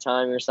have a good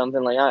time or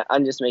something. Like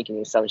I'm just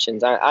making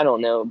assumptions. I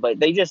don't know, but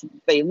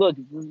they look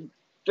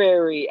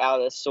very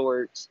out of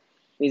sorts.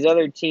 These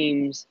other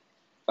teams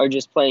are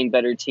just playing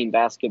better team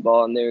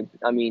basketball, and they're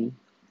I mean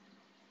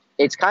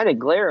it's kind of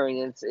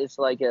glaring. It's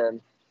like a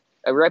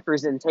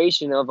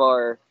representation of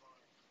our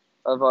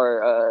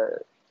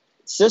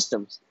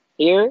systems.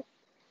 Here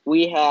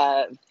we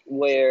have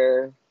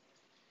where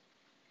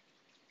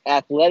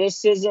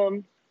athleticism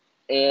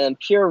and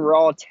pure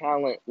raw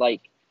talent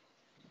like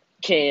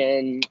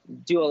can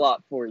do a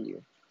lot for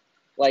you.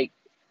 Like,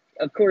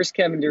 of course,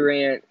 Kevin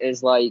Durant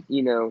is like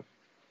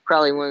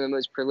probably one of the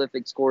most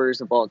prolific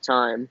scorers of all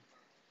time,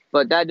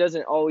 but that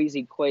doesn't always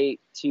equate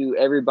to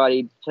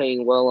everybody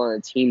playing well on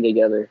a team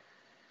together.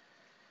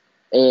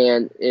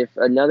 And if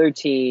another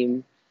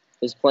team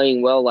is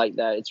playing well like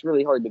that, it's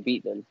really hard to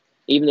beat them,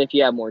 even if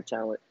you have more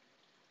talent.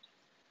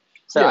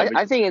 So Yeah.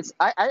 I think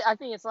I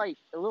think it's like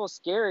a little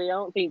scary. I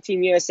don't think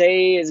Team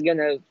USA is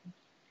gonna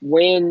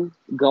win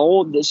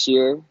gold this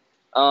year,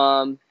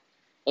 and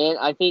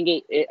I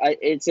think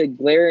it's a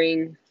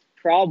glaring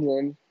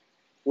problem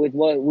with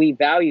what we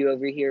value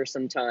over here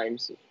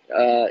sometimes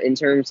in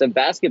terms of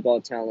basketball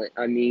talent.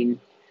 I mean,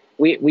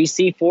 we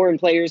see foreign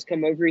players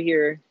come over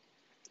here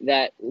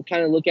that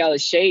kind of look out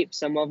of shape,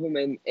 some of them,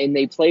 and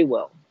they play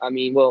well. I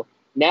mean, well,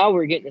 now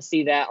we're getting to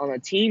see that on a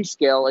team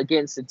scale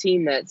against a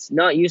team that's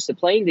not used to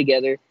playing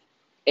together,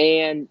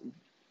 and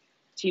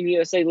Team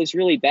USA looks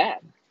really bad.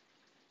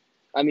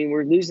 I mean,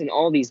 we're losing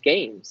all these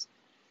games.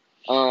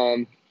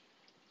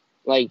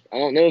 Like, I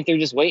don't know if they're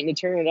just waiting to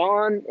turn it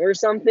on or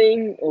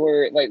something,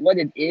 or like what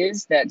it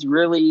is that's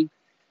really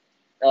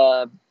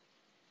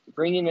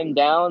bringing them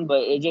down.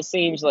 But it just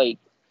seems like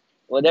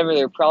whatever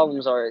their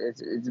problems are,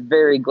 it's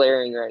very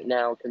glaring right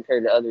now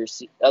compared to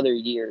other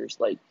years.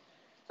 Like,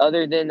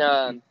 other than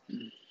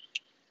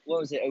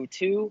what was it,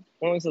 02?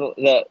 When was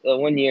the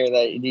 1 year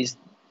that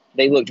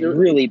they looked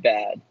really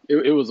bad?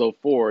 It was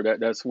 '04.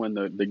 That's when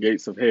the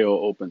gates of hell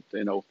opened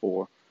in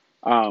 '04.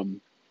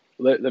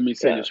 Let me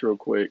say this real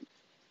quick.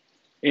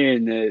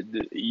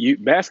 And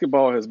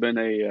basketball has been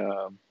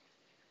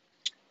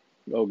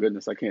oh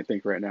goodness, I can't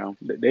think right now.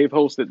 They've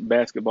hosted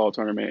basketball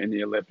tournament in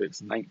the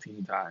Olympics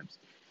 19 times.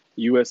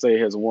 USA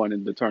has won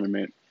in the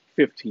tournament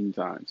 15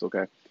 times.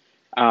 Okay,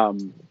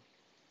 and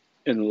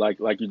like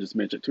you just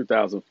mentioned,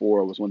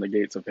 2004 was when the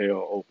gates of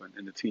hell opened,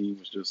 and the team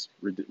was just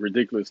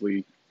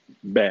ridiculously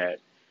bad.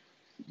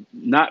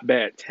 Not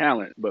bad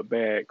talent, but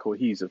bad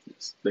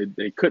cohesiveness.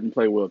 They couldn't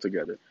play well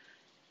together.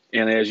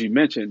 And as you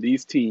mentioned,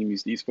 these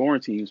foreign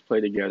teams play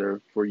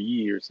together for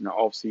years in the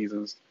off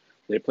seasons.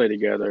 They play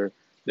together.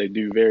 They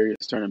do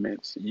various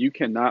tournaments. You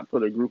cannot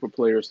put a group of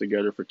players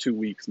together for 2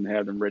 weeks and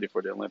have them ready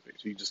for the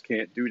Olympics. You just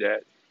can't do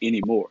that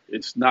anymore.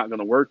 It's not going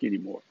to work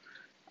anymore.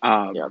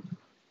 Yeah.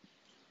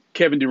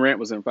 Kevin Durant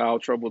was in foul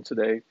trouble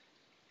today,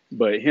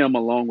 but him,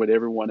 along with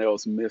everyone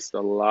else, missed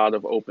a lot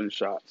of open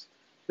shots.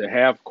 The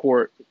half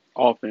court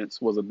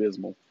offense was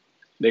abysmal.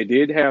 They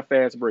did have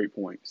fast break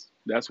points.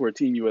 That's where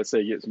Team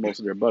USA gets most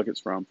of their buckets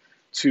from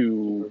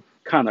to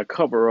kind of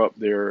cover up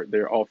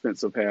their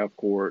offensive half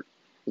court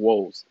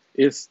woes.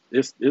 It's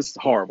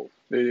horrible.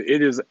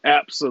 It is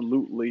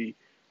absolutely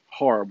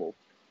horrible.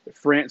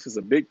 France is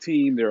a big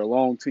team. They're a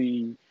long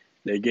team.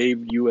 They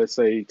gave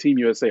Team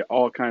USA,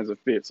 all kinds of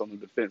fits on the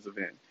defensive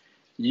end.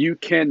 You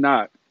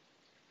cannot.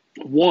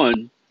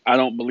 One, I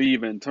don't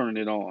believe in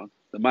turning it on.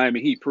 The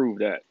Miami Heat proved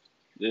that.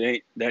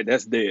 It ain't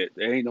that's dead.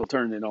 There ain't no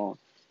turning it on.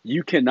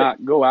 You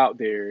cannot go out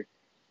there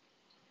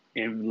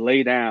and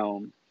lay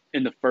down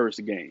in the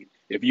first game.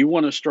 If you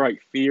want to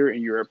strike fear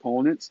in your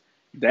opponents,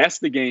 that's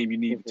the game you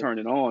need to turn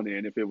it on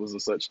in, if it was a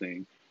such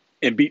thing,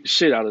 and beat the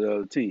shit out of the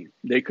other team.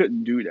 They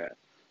couldn't do that.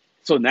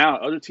 So now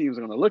other teams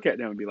are going to look at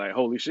them and be like,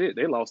 holy shit,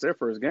 they lost their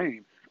first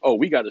game. Oh,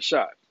 we got a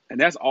shot. And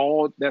that's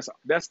the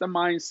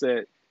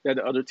mindset that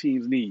the other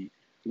teams need.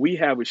 We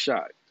have a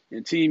shot.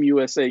 And Team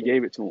USA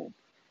gave it to them.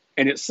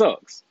 And it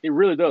sucks. It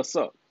really does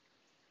suck.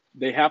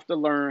 They have to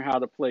learn how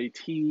to play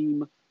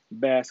team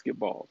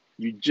basketball.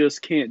 You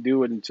just can't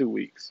do it in 2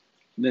 weeks.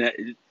 Then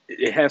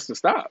it has to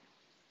stop.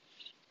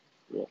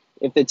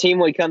 If the team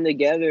would come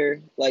together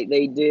like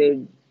they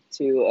did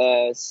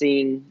to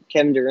sing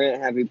Kevin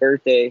Durant happy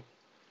birthday,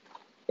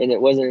 and it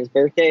wasn't his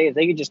birthday, if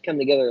they could just come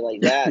together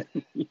like that,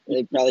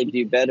 they'd probably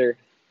do better.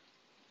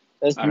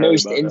 That's the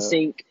most in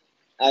sync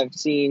I've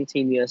seen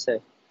Team USA.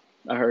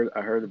 I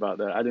heard about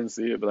that. I didn't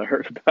see it, but I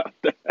heard about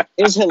that.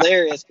 It was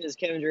hilarious because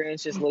Kevin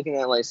Durant's just looking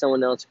at like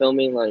someone else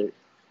filming,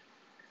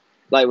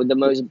 like with the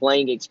most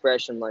blank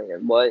expression, like,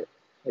 what?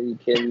 Are you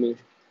kidding me?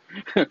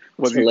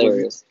 Was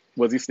hilarious.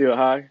 Was he still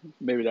high?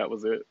 Maybe that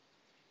was it.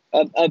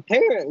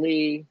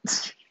 Apparently,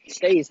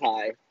 stays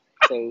high.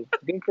 So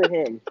good for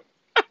him.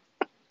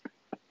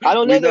 I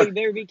don't know. They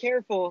better be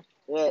careful.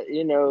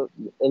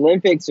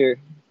 Olympics are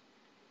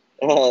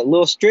a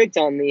little strict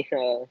on the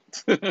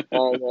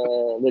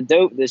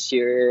dope this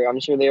year. I'm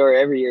sure they are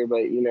every year,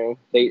 but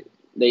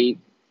they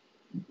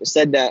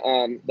said that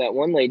that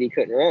one lady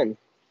couldn't run.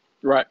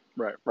 Right.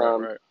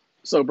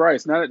 So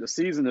Bryce, now that the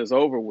season is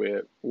over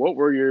with, what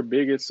were your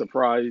biggest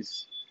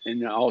surprise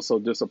and also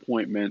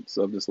disappointments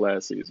of this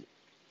last season?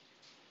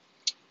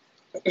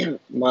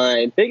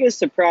 My biggest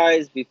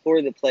surprise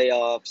before the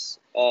playoffs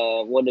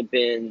would have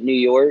been New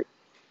York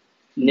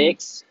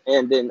Knicks,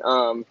 and then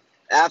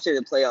after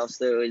the playoffs,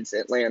 though, it's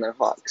Atlanta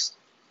Hawks.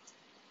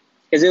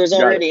 Because it was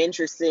already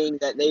interesting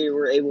that they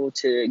were able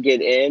to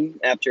get in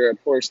after a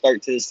poor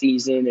start to the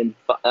season and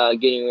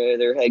getting rid of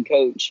their head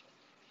coach,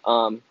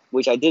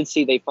 which I did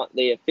see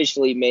they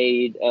officially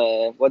made,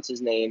 what's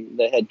his name,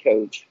 the head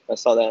coach. I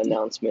saw that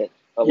announcement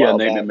a while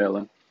back. Nathan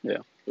Miller. Yeah.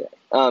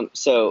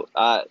 So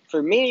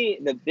for me,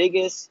 the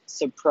biggest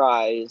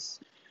surprise,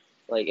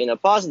 like in a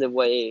positive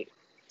way,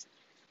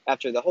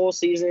 after the whole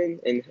season,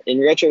 and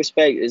in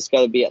retrospect, it's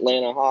got to be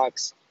Atlanta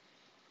Hawks.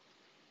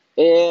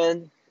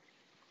 And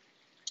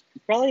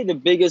probably the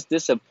biggest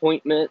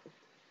disappointment.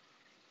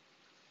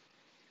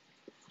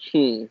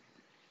 I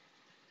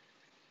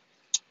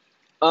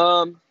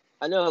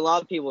know a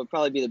lot of people would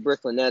probably be the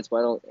Brooklyn Nets, but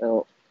I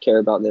don't care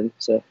about them.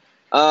 So,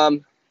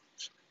 I'm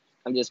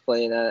just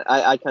playing.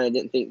 I kind of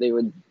didn't think they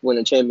would win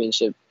a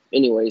championship,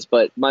 anyways.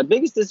 But my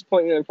biggest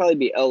disappointment would probably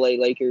be LA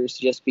Lakers,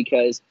 just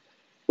because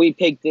we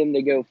picked them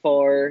to go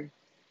far,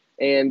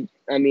 and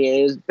I mean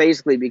it was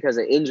basically because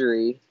of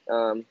injury.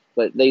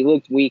 But they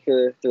looked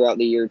weaker throughout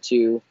the year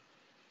too.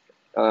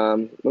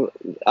 Um,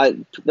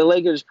 the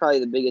Lakers probably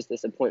the biggest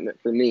disappointment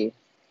for me.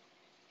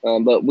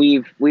 But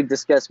we've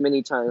discussed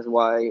many times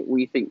why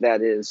we think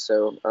that is.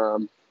 So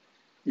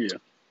Yeah.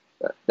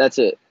 that's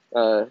it.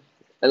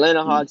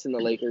 Atlanta Hawks and the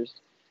Lakers.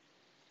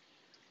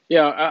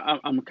 Yeah,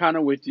 I'm kind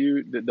of with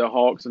you. The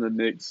Hawks and the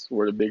Knicks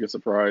were the biggest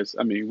surprise.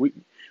 I mean,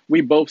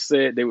 we both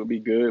said they would be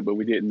good, but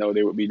we didn't know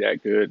they would be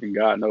that good. And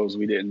God knows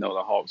we didn't know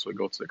the Hawks would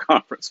go to the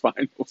conference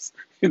finals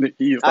in the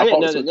East. I didn't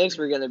know the Knicks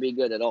were going to be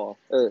good at all.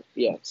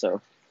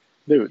 So.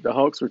 Dude, the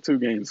Hawks were 2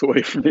 games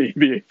away from the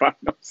NBA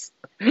finals.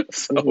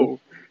 Hmm.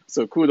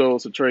 So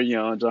kudos to Trey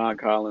Young, John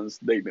Collins,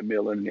 Dave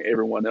McMillan, and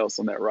everyone else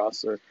on that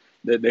roster.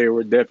 That they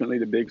were definitely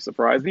the big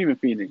surprise. Even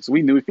Phoenix,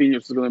 we knew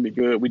Phoenix was going to be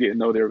good. We didn't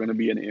know they were going to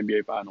be in the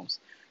NBA finals,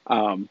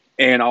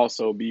 and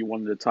also be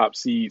one of the top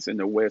seeds in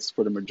the West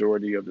for the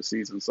majority of the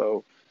season.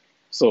 So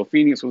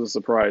Phoenix was a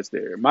surprise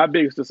there. My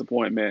biggest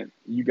disappointment,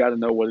 you got to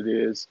know what it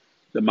is: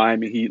 the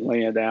Miami Heat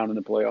laying down in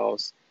the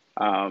playoffs.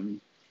 Um,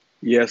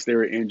 yes, there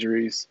are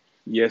injuries.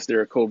 Yes, there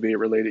are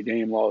COVID-related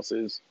game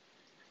losses,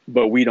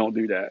 but we don't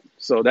do that.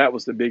 So that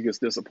was the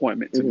biggest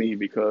disappointment to Hmm. me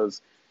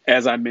because,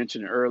 as I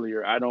mentioned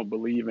earlier, I don't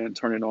believe in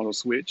turning on a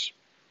switch,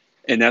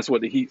 and that's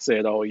what the Heat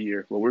said all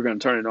year. Well, we're going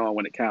to turn it on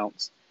when it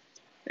counts,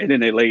 and then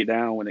they laid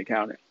down when it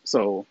counted.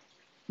 So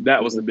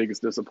that was Hmm. the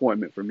biggest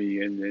disappointment for me,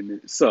 and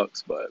it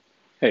sucks, but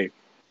hey,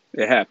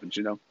 it happens.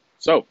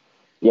 So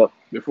Yep.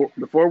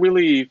 before we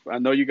leave, I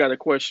know you got a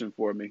question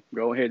for me.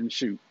 Go ahead and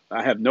shoot.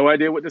 I have no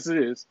idea what this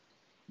is,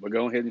 but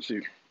go ahead and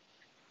shoot.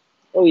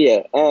 Oh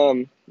yeah.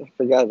 I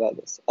forgot about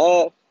this.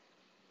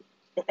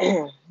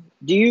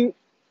 Do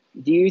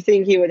you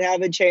think he would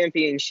have a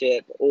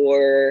championship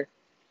or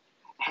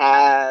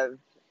have,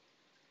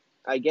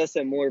 I guess,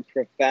 a more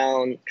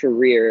profound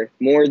career,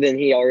 more than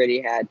he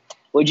already had?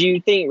 Would you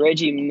think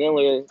Reggie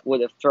Miller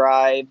would have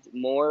thrived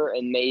more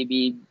and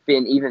maybe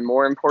been even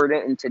more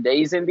important in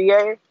today's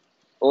NBA?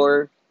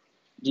 Or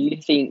do you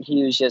think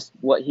he was just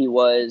what he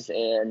was?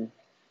 And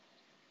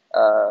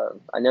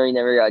I know he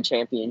never got a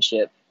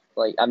championship.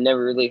 Like, I've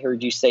never really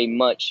heard you say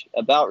much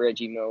about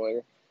Reggie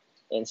Miller.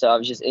 And so I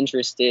was just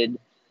interested,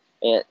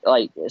 and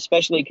like,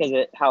 especially because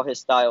of how his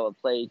style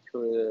of play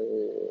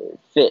could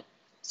fit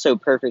so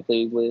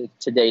perfectly with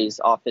today's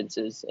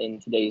offenses in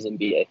today's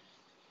NBA.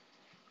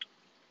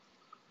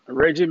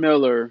 Reggie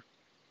Miller,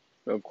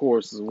 of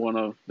course, is one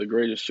of the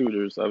greatest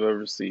shooters I've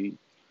ever seen.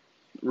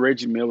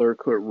 Reggie Miller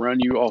could run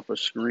you off a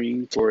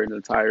screen for an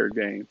entire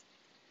game.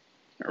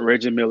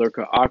 Reggie Miller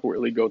could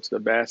awkwardly go to the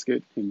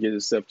basket and get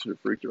himself to the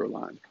free throw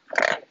line.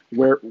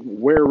 Where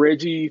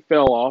Reggie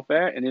fell off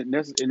at, and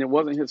it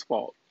wasn't his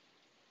fault.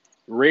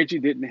 Reggie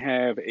didn't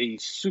have a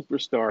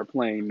superstar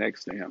playing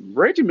next to him.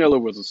 Reggie Miller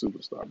was a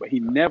superstar, but he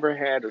never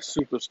had a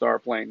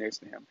superstar playing next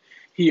to him.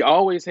 He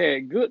always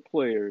had good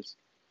players,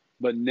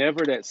 but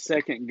never that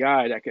second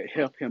guy that could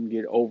help him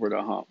get over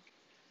the hump.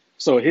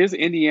 So his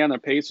Indiana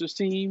Pacers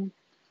team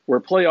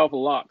were playoff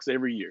locks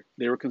every year.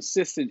 They were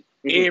consistent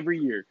Hmm. every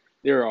year.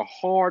 They're a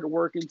hard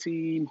working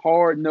team,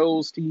 hard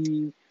nosed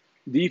team,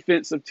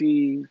 defensive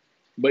team,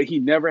 but he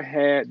never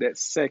had that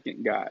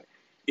second guy.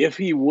 If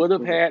he would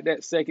have Hmm. had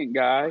that second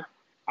guy,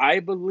 I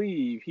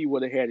believe he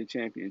would have had a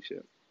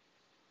championship.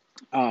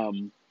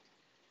 Um,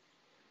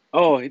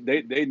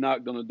 they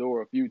knocked on the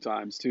door a few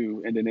times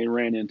too, and then they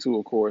ran into,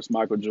 of course,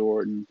 Michael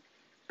Jordan,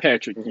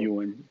 Patrick Hmm.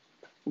 Ewing,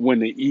 when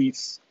the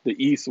East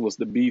was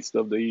the beast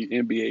of the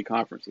NBA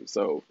conferences.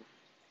 So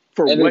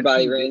for what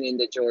Everybody he did, ran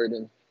into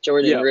Jordan.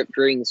 Jordan yeah. ripped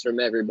rings from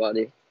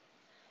everybody.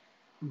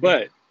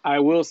 But I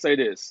will say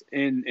this: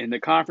 in the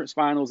conference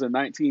finals in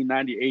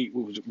 1998,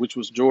 which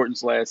was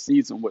Jordan's last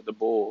season with the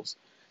Bulls,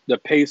 the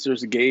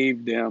Pacers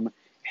gave them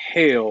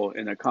hell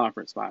in the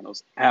conference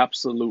finals,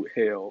 absolute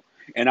hell.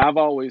 And I've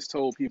always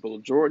told people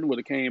if Jordan would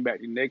have came back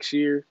the next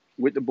year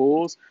with the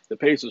Bulls, the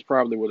Pacers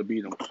probably would have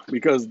beat them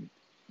because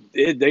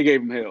they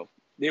gave him hell.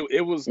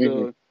 It was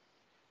Hmm.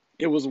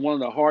 one of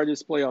the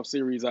hardest playoff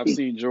series I've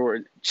seen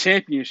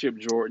championship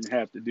Jordan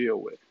have to deal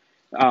with.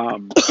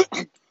 Um,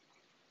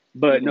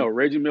 but Hmm. no,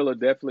 Reggie Miller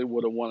definitely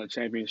would have won a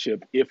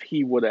championship if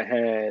he would have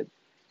had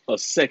a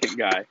second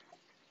guy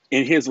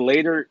in his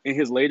later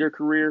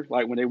career.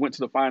 Like when they went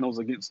to the finals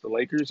against the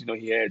Lakers,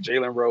 he had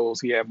Jalen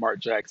Rose, he had Mark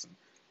Jackson,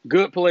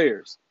 good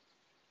players,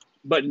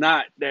 but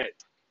not that.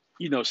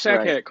 Shaq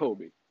Right. had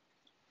Kobe,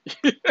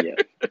 Yeah.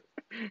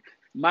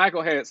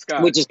 Michael had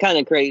Scott. Which is kind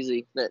of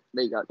crazy that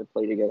they got to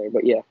play together.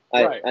 But yeah,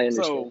 Right. I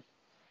understand.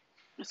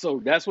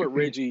 So that's what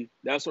Reggie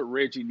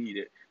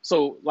needed.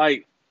 So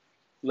like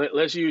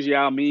let's use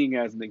Yao Ming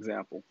as an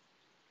example.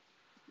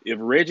 If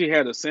Reggie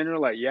had a center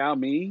like Yao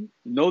Ming,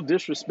 no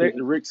disrespect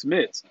to Hmm. Rick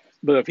Smits,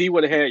 but if he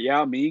would have had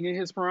Yao Ming in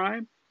his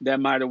prime, that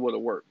might have would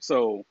have worked.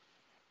 So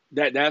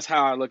that's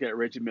how I look at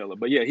Reggie Miller.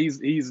 But yeah,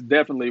 he's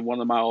definitely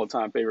one of my all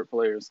time favorite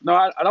players. No,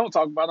 I don't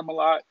talk about him a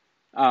lot,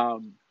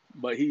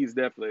 but he's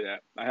definitely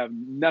that. I have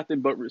nothing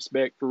but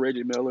respect for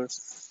Reggie Miller.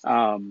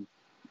 Um,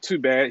 Too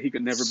bad he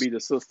could never be the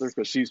sister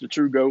because she's the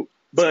true goat.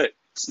 But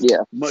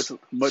Yeah. much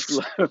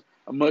love,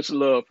 much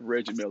love for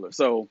Reggie Miller.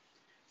 So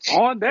on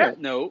All right. that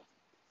note,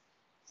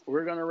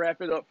 we're gonna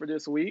wrap it up for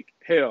this week.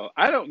 Hell,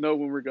 I don't know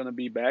when we're gonna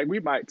be back. We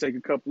might take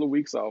a couple of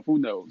weeks off. Who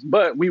knows?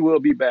 But we will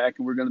be back,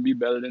 and we're gonna be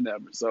better than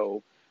ever.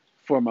 So,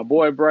 for my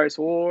boy Bryce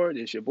Ward,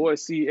 it's your boy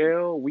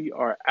CL. We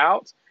are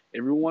out.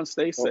 Everyone,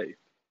 stay safe.